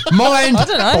 Mind I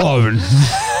don't know. blown.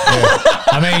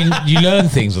 I mean, you learn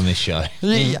things on this show.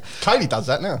 Yeah. Kaylee does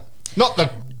that now. Not the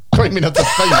creaming of the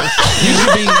penis.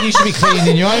 You should be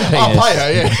cleaning your own penis. I'll pay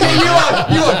her, yeah.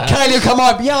 You want Kaylee to come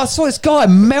up? Yeah, I saw this guy,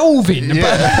 Melvin. Took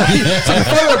a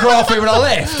photograph of him when I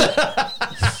left.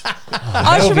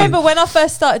 I just remember when I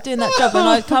first started doing that job, and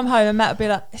I'd come home and Matt would be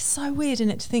like, "It's so weird, isn't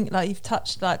it, to think like you've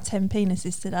touched like 10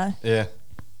 penises today." Yeah.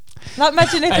 Like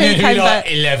imagine if And he then came like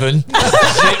back. 11.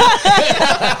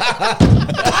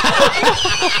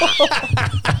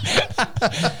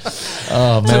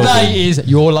 Oh, Melvin. Today is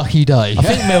your lucky day. I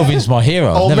think Melvin's my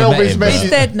hero. I've never Melvin's met him. He's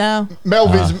dead now.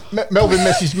 Melvin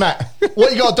messages Matt.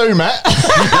 What you got to do, Matt? Mate,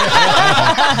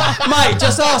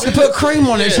 just ask her to put cream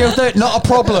on it. She'll do it. Not a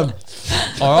problem.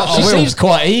 All right, She seems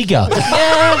quite eager.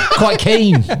 Yeah. Quite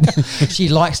keen. She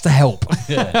likes to help.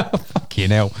 Fucking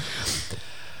hell.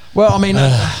 Well, I mean,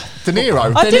 De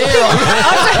Niro. How did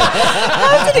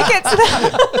it get to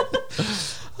that?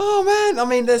 oh man, I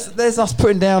mean, there's us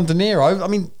putting down De Niro. I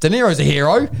mean, De Niro's a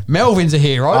hero. Melvin's a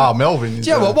hero. Ah, Melvin. Do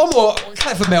you know what? One more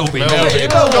clap for Melvin. Melvin.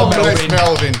 Well God done, bless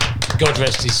Melvin. Melvin. God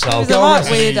rest his soul. He's a right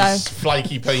weirdo. His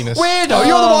flaky penis. Weirdo,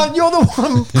 you're the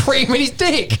one creaming his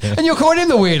dick, and you're calling him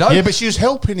the weirdo. Yeah, but she was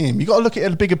helping him. You got to look at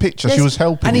the bigger picture. She was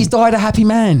helping and him. he's died a happy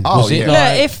man. Oh, Was it yeah.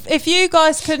 like- Look, if you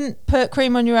guys couldn't put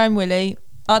cream on your own willy,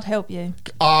 I'd help you.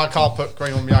 I can't put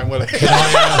cream on my own willy.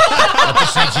 I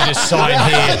just need you to sign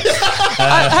here.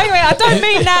 Hang on, I don't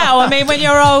mean now. I mean when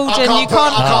you're old and you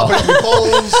can't. I can't put it on my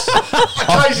balls.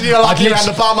 Occasionally I like I'd it around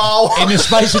the bum hole. In the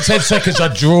space of 10 seconds,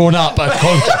 I'd drawn up a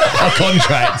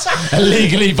contract, a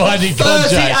legally binding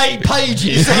contract. 38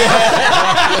 pages.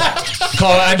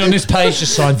 And on this page,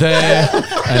 just sign there.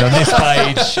 And on this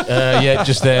page, yeah,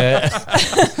 just there.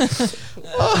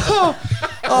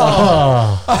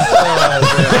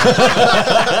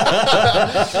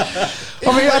 I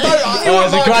mean, I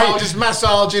don't. I'll just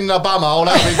massaging the bum hole.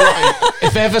 That'd be great.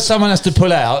 If ever someone has to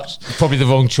pull out, probably the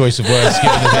wrong choice of words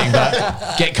given the thing,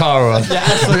 but get Cara on. Yeah,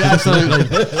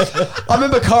 absolutely. I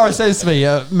remember Cara says to me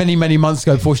many months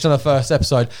ago before she done her first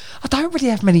episode, I don't really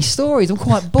have many stories. I'm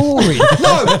quite boring.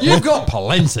 No, you've got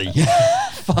plenty.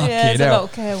 Fucking Yeah, there's a hell. lot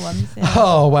of care ones. Yeah.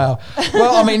 Oh, wow.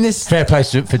 Well, I mean, this... Fair play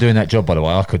for doing that job, by the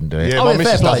way. I couldn't do it. Yeah, Oh, my yeah,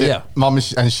 missus fair does play, it. yeah. My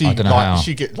missus, and she I don't know how.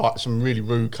 she get like some really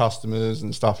rude customers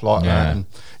and stuff like Yeah. that. And,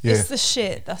 yeah, It's the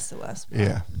shit. That's the worst.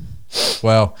 yeah.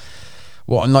 Well,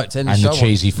 what a note to end the And show the on.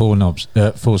 cheesy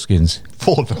foreskins.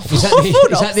 Four dollars. Is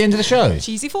that the end of the show?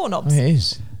 Cheesy four knobs. Oh, it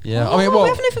is. Yeah, Oh, I mean, we well...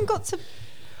 haven't even got to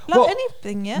Well-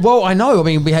 anything yet. Well, I know. I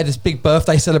mean, we had this big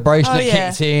birthday celebration Oh, that yeah.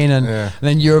 kicked in, and Yeah.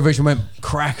 then Eurovision went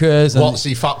crackers. And What's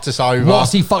he fucked us over?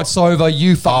 What's he fucked us over?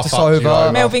 You fucked us fucked you over.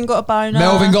 over. Melvin got a boner.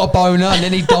 Melvin got a boner, and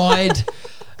then he died.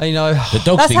 And, you know, The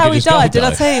dog's That's been how good he as gold, died. Did I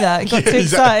though. tell you that? He got too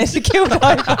excited. He killed over.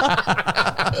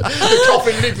 The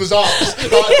coffin lid was arse. We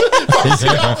can't.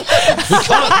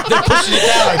 They're pushing it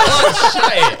down. We can't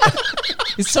shut it.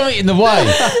 There's something in the way.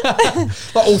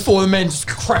 like all four of the men just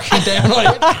crashing down on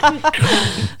it.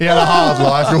 He had a hard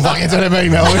life. You're fucking telling me,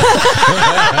 Melvin.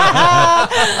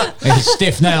 He's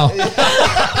stiff now.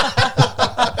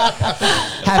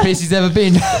 Happiest he's ever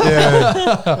been.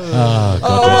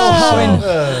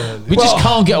 We just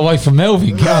can't get away from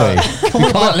Melvin, can we?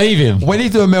 We can't leave him. When you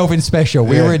do a Melvin special,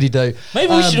 we already do.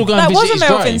 Maybe we should all go and That visit was a his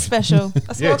Melvin grave. special.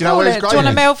 That's Yeah, what do I you know call where his it. Do you grave want a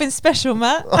is? Melvin special,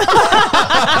 Matt?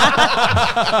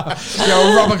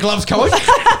 Your rubber gloves coming.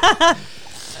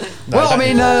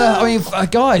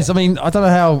 Guys. I mean, I don't know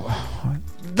how.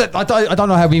 I don't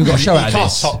know how we even got a show out of Can't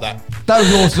this. top that. That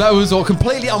was awesome. That was all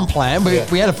completely unplanned.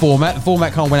 We had a format. The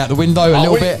format kind of went out the window a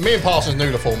little bit. Me and Parsons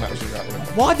knew the format was going to go.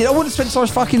 Why did I wouldn't have spent so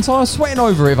much fucking time sweating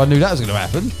over it if I knew that was going to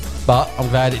happen? But I'm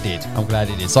glad it did.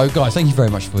 So, guys, thank you very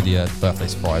much for the birthday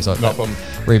surprise. No problem.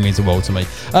 Really means the world to me.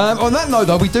 On that note,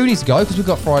 though, we do need to go because we've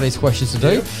got Friday's questions to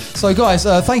do. Yeah. So, guys,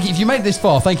 thank you. If you made it this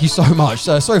far, thank you so much.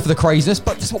 Sorry for the craziness,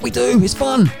 but that's what we do. It's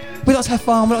fun. We like to have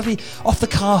fun. We like to be off the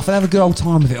cuff and have a good old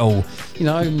time with it all. You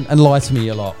know, and lie to me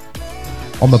a lot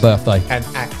on my birthday. And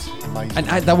act amazing. And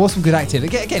that was some good acting.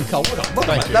 Again, Cole, well done,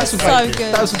 mate. That's So great.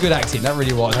 good. That was some good acting. That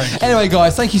really was. Anyway,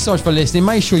 guys, thank you so much for listening.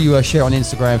 Make sure you share on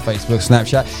Instagram, Facebook,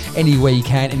 Snapchat, anywhere you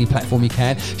can, any platform you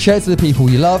can. Share it to the people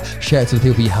you love. Share it to the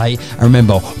people you hate. And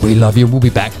remember, we love you. We'll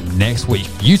be back next week.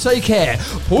 You take care.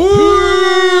 Peace.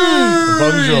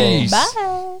 Bonjour.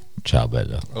 Bye. Ciao,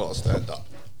 Bella. Oh, stand up.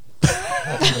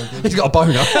 He's got a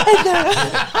boner.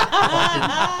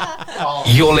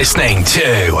 You're listening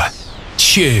to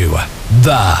Chew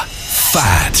the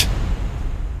Fat.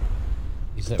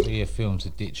 Is that really a film to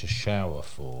ditch a shower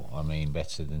for? I mean,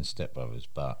 better than Step Brothers,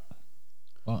 but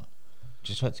what?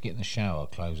 Just had to get in the shower,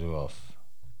 clothes are off,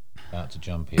 about to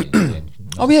jump in. Then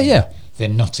Oh, yeah.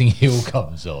 Then Notting Hill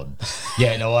comes on.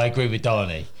 Yeah, no, I agree with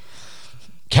Darnie.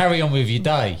 Carry on with your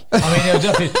day. I mean,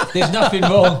 there's nothing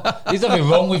wrong. There's nothing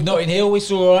wrong with Notting Hill.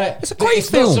 It's all right. It's a great It's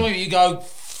film. not something you go,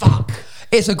 fuck.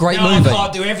 It's a great Now movie. I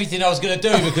can't do everything I was going to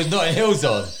do because Notting Hill's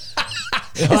on.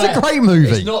 It's a great movie.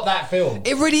 It's not that film.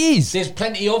 It really is. There's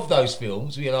plenty of those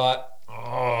films where you're like, oh,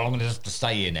 I'm going to have to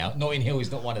stay here now. Notting Hill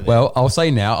is not one of them. Well, I'll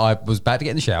say now, I was about to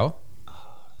get in the shower.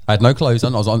 I had no clothes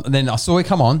on. I was on, and then I saw it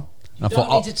come on. And you I don't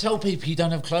thought, need to tell people you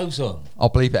don't have clothes on. I'll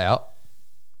bleep it out.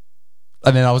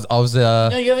 And then I was.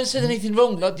 No, you haven't said anything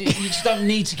wrong. Like, you just don't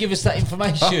need to give us that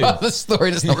information. the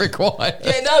story does not require.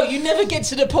 Yeah, no, you never get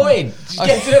to the point. Just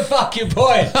get to the fucking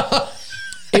point.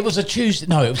 It was a Tuesday.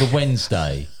 No, it was a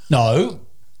Wednesday. No,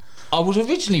 I was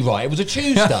originally right. It was a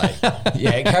Tuesday.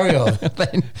 Yeah, carry on.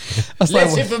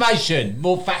 Less information,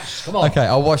 more facts. Come on. Okay,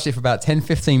 I watched it for about 10,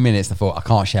 15 minutes. I thought, I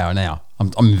can't shower now.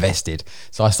 I'm invested.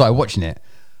 So I started watching it.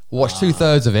 Watched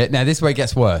 2/3 of it. Now, this is where it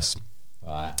gets worse.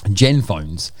 Right. Jen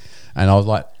phones. And I was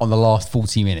like on the last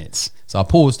 40 minutes. So I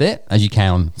paused it, as you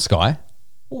can on Sky.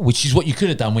 Which is what you could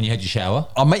have done when you had your shower.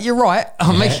 I'll make you right.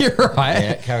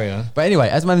 Yeah, carry on. But anyway,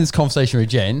 as I'm having this conversation with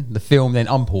Jen, the film then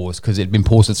unpaused because it had been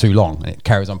paused for too long and it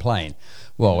carries on playing.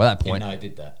 Well, at that point... No, I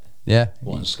did that. Yeah.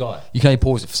 What, on Sky? You can only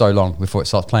pause it for so long before it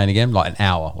starts playing again, like an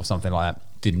hour or something like that.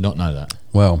 Did not know that.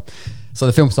 Well, so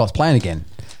the film starts playing again.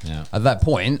 Yeah. At that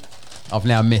point, I've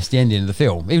now missed the ending of the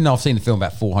film, even though I've seen the film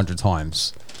about 400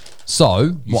 times.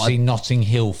 So... You've seen Notting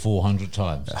Hill 400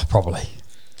 times? Probably.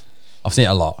 I've seen it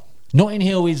a lot. Notting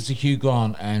Hill is the Hugh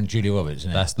Grant and Julia Roberts,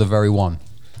 isn't it? That's the very one.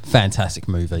 Fantastic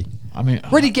movie. I mean...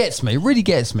 Really gets me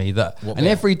that an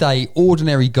everyday,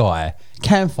 ordinary guy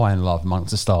can find love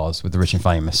amongst the stars with the rich and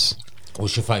famous.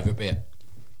 What's your favourite bit?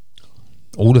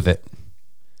 All of it.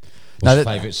 What's your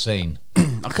favourite scene?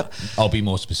 I'll be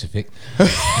more specific.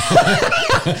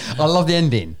 I love the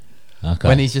ending. Okay.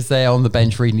 When he's just there on the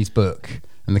bench reading his book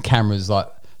and the camera's like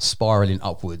spiralling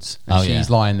upwards. And she's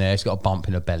lying there, she's got a bump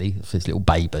in her belly for this little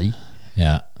baby.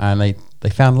 Yeah. And they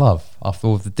found love. After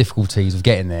all the difficulties of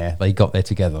getting there, they got there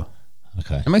together.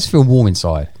 Okay. It makes me feel warm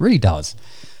inside. It really does.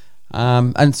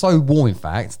 And so warm, in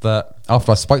fact, that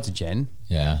after I spoke to Jen,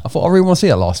 I thought I really want to see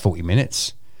that last 40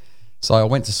 minutes. So I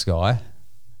went to Sky,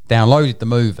 downloaded the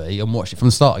movie and watched it from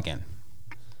the start again.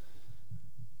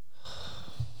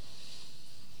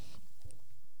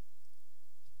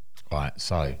 Right,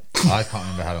 so I can't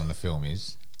remember how long the film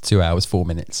is. 2 hours, 4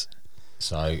 minutes.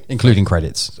 So including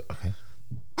credits. Okay.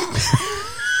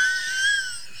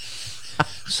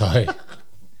 So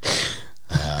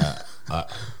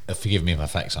forgive me if my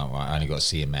facts aren't right. I only got a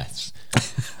C in maths.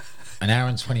 An hour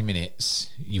and 20 minutes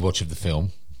you watch of the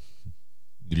film.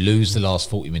 You lose the last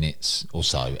 40 minutes or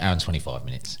so. Hour and 25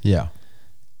 minutes. Yeah.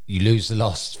 you lose the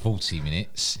last 40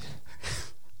 minutes.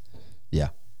 Yeah.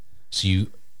 So you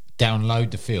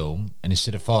download the film, and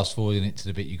instead of fast forwarding it to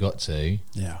the bit you got to,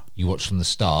 you watch from the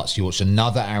start. So you watch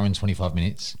another hour and 25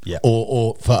 minutes. Yeah.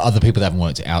 Or for other people that haven't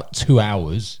worked it out, 2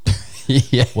 hours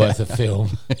worth of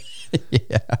film.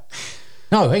 Yeah.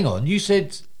 No, hang on. You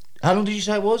said, how long did you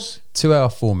say it was? 2 hour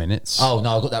 4 minutes. Oh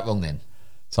no, I got that wrong then.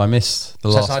 So I missed the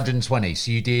So last. that's 120.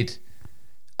 So you did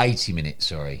 80 minutes.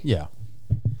 Sorry. Yeah.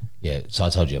 Yeah. So I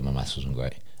told you my maths wasn't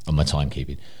great on my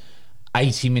timekeeping.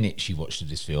 80 minutes you watched of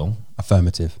this film.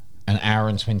 Affirmative. An hour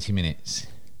and 20 minutes,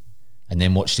 and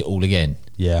then watched it all again.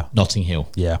 Yeah. Notting Hill.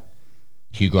 Yeah.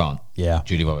 Hugh Grant. Yeah.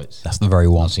 Julie Roberts. That's the very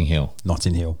one. Notting Hill.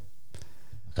 Notting Hill.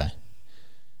 Okay.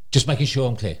 Just making sure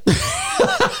I'm clear.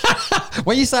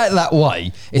 When you say it that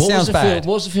way, it sounds bad.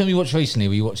 What was the film you watched recently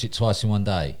where you watched it twice in one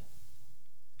day?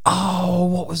 Oh,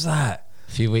 what was that?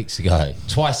 A few weeks ago.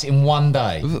 Twice in one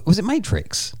day. Was it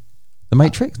Matrix? The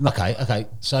Matrix? No. Okay.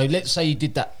 So let's say you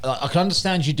did that. I can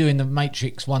understand you doing the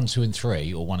Matrix 1, 2, and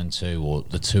 3, or 1 and 2, or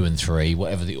the 2 and 3,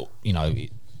 whatever the,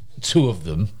 two of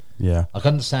them. Yeah. I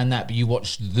can understand that, but you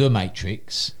watched The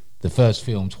Matrix, the first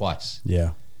film, twice.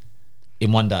 Yeah.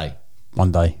 In one day.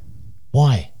 One day.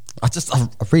 Why? I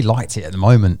really liked it at the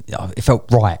moment. It felt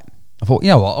right. I thought, you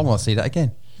know what? I want to see that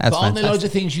again. That's But aren't there fantastic. loads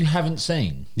of things you haven't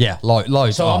seen? Yeah,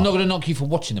 loads. So I'm not going to knock you for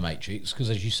watching The Matrix,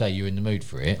 because as you say, you're in the mood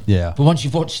for it. Yeah. But once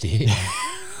you've watched it,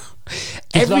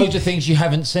 there's loads of things you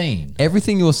haven't seen.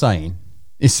 Everything you're saying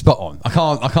is spot on.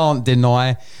 I can't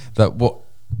deny that what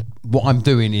I'm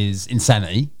doing is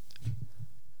insanity.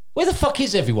 Where the fuck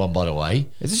is everyone, by the way?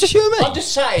 Is it just you and me? I'm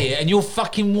just sat here and you're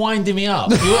fucking winding me up.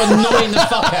 You're annoying the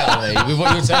fuck out of me with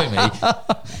what you're telling me.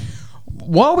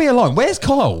 Why are we alone? Where's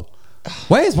Kyle?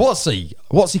 Where's Watsy?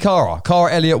 Watsy Cara?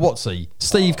 Cara Elliott Watsy?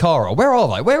 Steve Cara? Where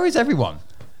are they? Where is everyone?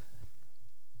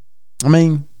 I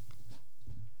mean...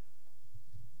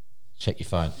 Check your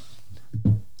phone.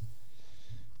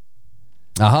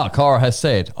 Aha, Cara has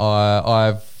said,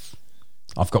 I've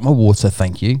got my water,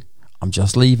 thank you. I'm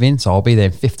just leaving, so I'll be there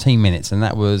in 15 minutes, and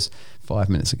that was 5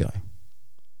 minutes ago.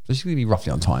 So she's going to be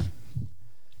roughly on time.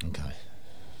 Okay.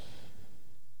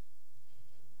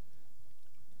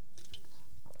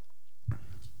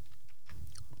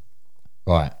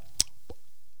 Right.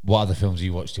 What other films have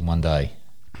you watched in one day?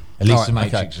 At least The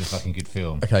Matrix was a fucking good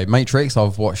film. Okay, Matrix,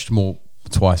 I've watched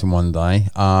twice in one day.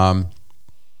 I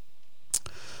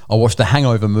watched the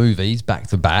Hangover movies back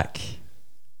to back.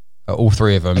 All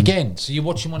three of them. Again, so you're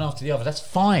watching one after the other. That's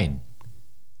fine.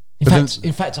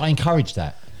 In fact, I encourage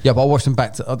that. Yeah, but I watched them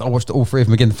I watched all three of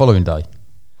them again the following day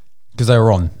because they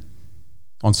were on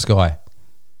Sky.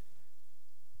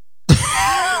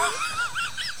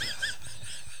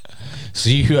 So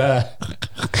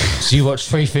you watched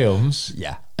 3 films.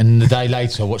 Yeah. And the day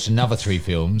later, I watched another 3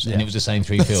 films, and it was the same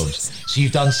 3 films. So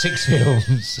you've done 6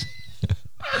 films.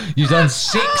 You've done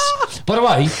 6. By the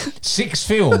way, 6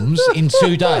 films in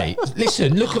 2 days.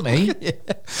 Listen, look at me.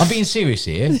 I'm being serious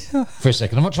here for a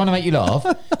second. I'm not trying to make you laugh.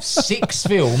 6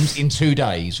 films in 2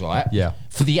 days, right? Yeah.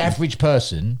 For the average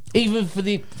person, even for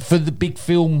the big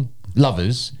film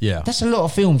lovers, that's a lot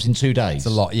of films in 2 days. It's a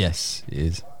lot. Yes, it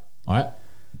is. All right.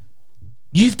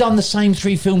 You've done the same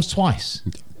 3 films twice.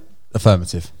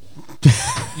 Affirmative.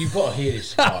 You've got to hear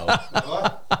this, Kyle. You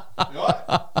all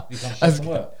right? You've done shit from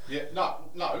work. Yeah, no,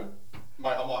 mate.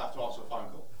 I might have to answer a phone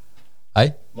call.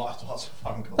 Hey, Might have to answer a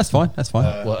phone call. that's fine. That's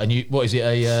fine. What is it?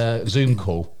 A Zoom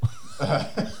call? Better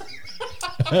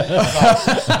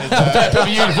put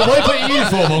your uniform. Why put your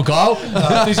uniform on,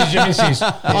 Kyle? This is your missus.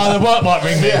 The work might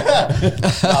ring me.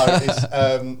 No,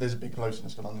 it's, there's a big pollution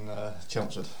that's gone on in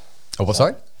Chelmsford. Oh, what?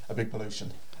 Sorry. A big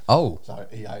pollution. Oh. So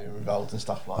EA are involved and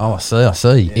stuff like Oh, that. I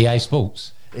see. EA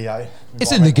Sports. EA.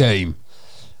 It's in the game.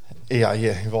 EA,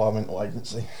 yeah, Environmental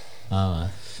Agency. Oh,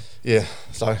 yeah.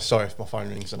 So sorry if my phone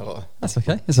rings and I got. That's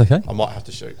okay. It's okay. I might have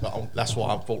to shoot, but that's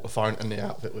why I brought the phone and the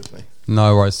outfit with me.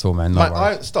 No worries at all, man. No Mate, worries. I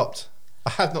haven't stopped. I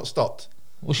have not stopped.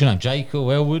 What's your name? Jake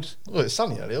or Elwood? Well, it's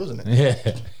sunny earlier, wasn't it? Yeah.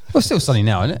 Well, it's still sunny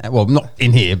now, isn't it? Well, not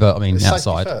in here, but I mean It's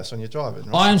outside. safety first when you're driving.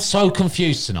 Right? I am so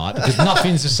confused tonight because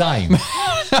nothing's the same.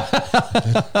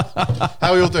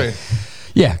 How are you all doing?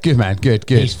 Yeah, good man. Good.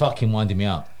 He's fucking winding me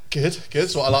up. Good.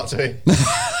 That's what I like to hear.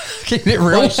 Keeping it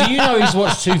real. Right, so you know he's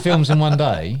watched 2 films in one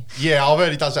day. Yeah, I've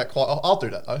already does that quite. I'll do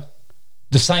that though.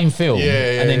 The same film,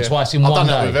 Yeah, and then twice in I've one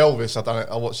done that day. with Elvis. I've done it.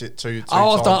 I watched it two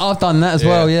Oh, times. I've done that as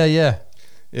well. Yeah. Yeah.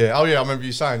 Oh yeah, I remember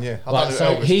you saying. Yeah, I've Right, done it so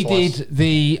with Elvis he twice. did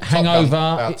the Top Gun Hangover.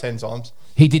 about 10 times.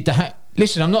 He did the.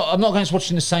 Listen, I'm not against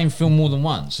watching the same film more than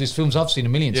once. There's films I've seen a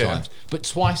million Yeah. times, but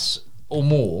twice or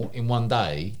more in one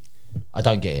day. I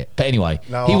don't get it. But anyway,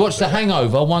 No, he I watched The get it.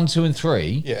 Hangover 1, 2, and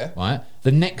 3. Yeah. Right.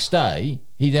 The next day,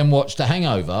 he then watched The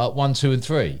Hangover 1, 2, and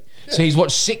 3. So he's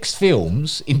watched 6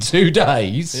 films in 2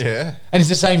 days. Yeah. And it's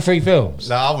the same 3 films.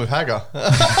 No, I'm with Hagger. No,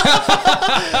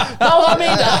 I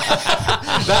mean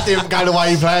that didn't go the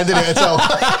way he planned, did it, at all?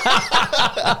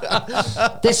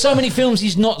 There's so many films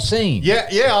he's not seen. Yeah,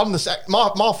 I'm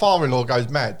my father-in-law goes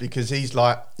mad because he's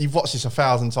like, you've watched this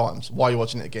 1,000 times. Why are you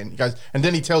watching it again? He goes, and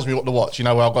then he tells me what to watch. You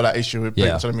know, where I've got that issue with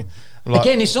people telling me. I'm like,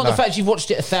 Again, it's not no. the fact you've watched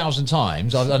it 1,000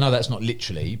 times. I know that's not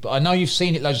literally, but I know you've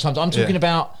seen it loads of times. I'm talking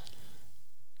about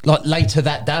like later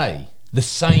that day, the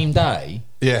same day,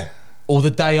 or the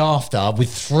day after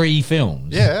with 3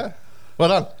 films. Yeah, well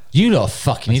done. You lot are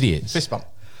fucking idiots. Fist bump.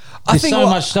 There's so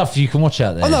much stuff you can watch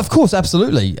out there. Oh no, of course,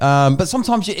 absolutely. But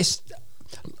sometimes it's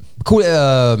call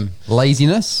it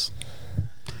laziness,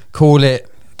 call it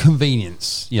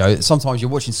convenience. You know, sometimes you're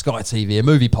watching Sky TV, a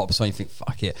movie pops on, you think,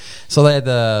 fuck it. So they had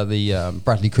the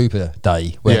Bradley Cooper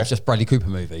day where it's just Bradley Cooper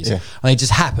movies, and it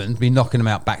just happened to be knocking them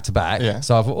out back to back.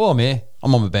 So I thought, oh, I'm here.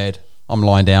 I'm on my bed. I'm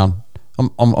lying down.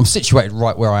 I'm situated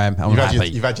right where I am. I'm happy.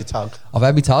 You've had your tug. I've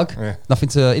had my tug. Nothing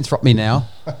to interrupt me now.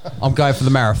 I'm going for the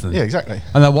marathon. Yeah, exactly.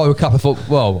 And I woke up and thought,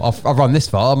 well, I've run this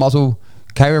far. I might as well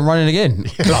carry on running again.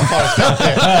 Yeah,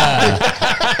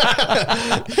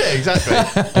 exactly. I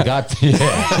was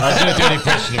going to do an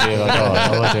impression of you. Like,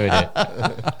 I'm not doing it.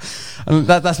 And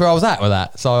that's where I was at with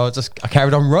that. So I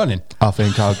carried on running. I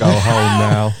think I'll go home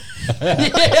now.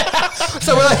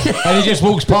 So when and he just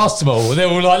walks past them all, and they're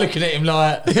all like looking at him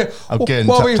like, I'm getting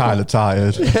kind of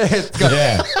tired.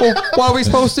 Well, what are we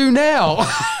supposed to do now?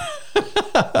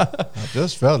 I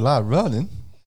just felt like running.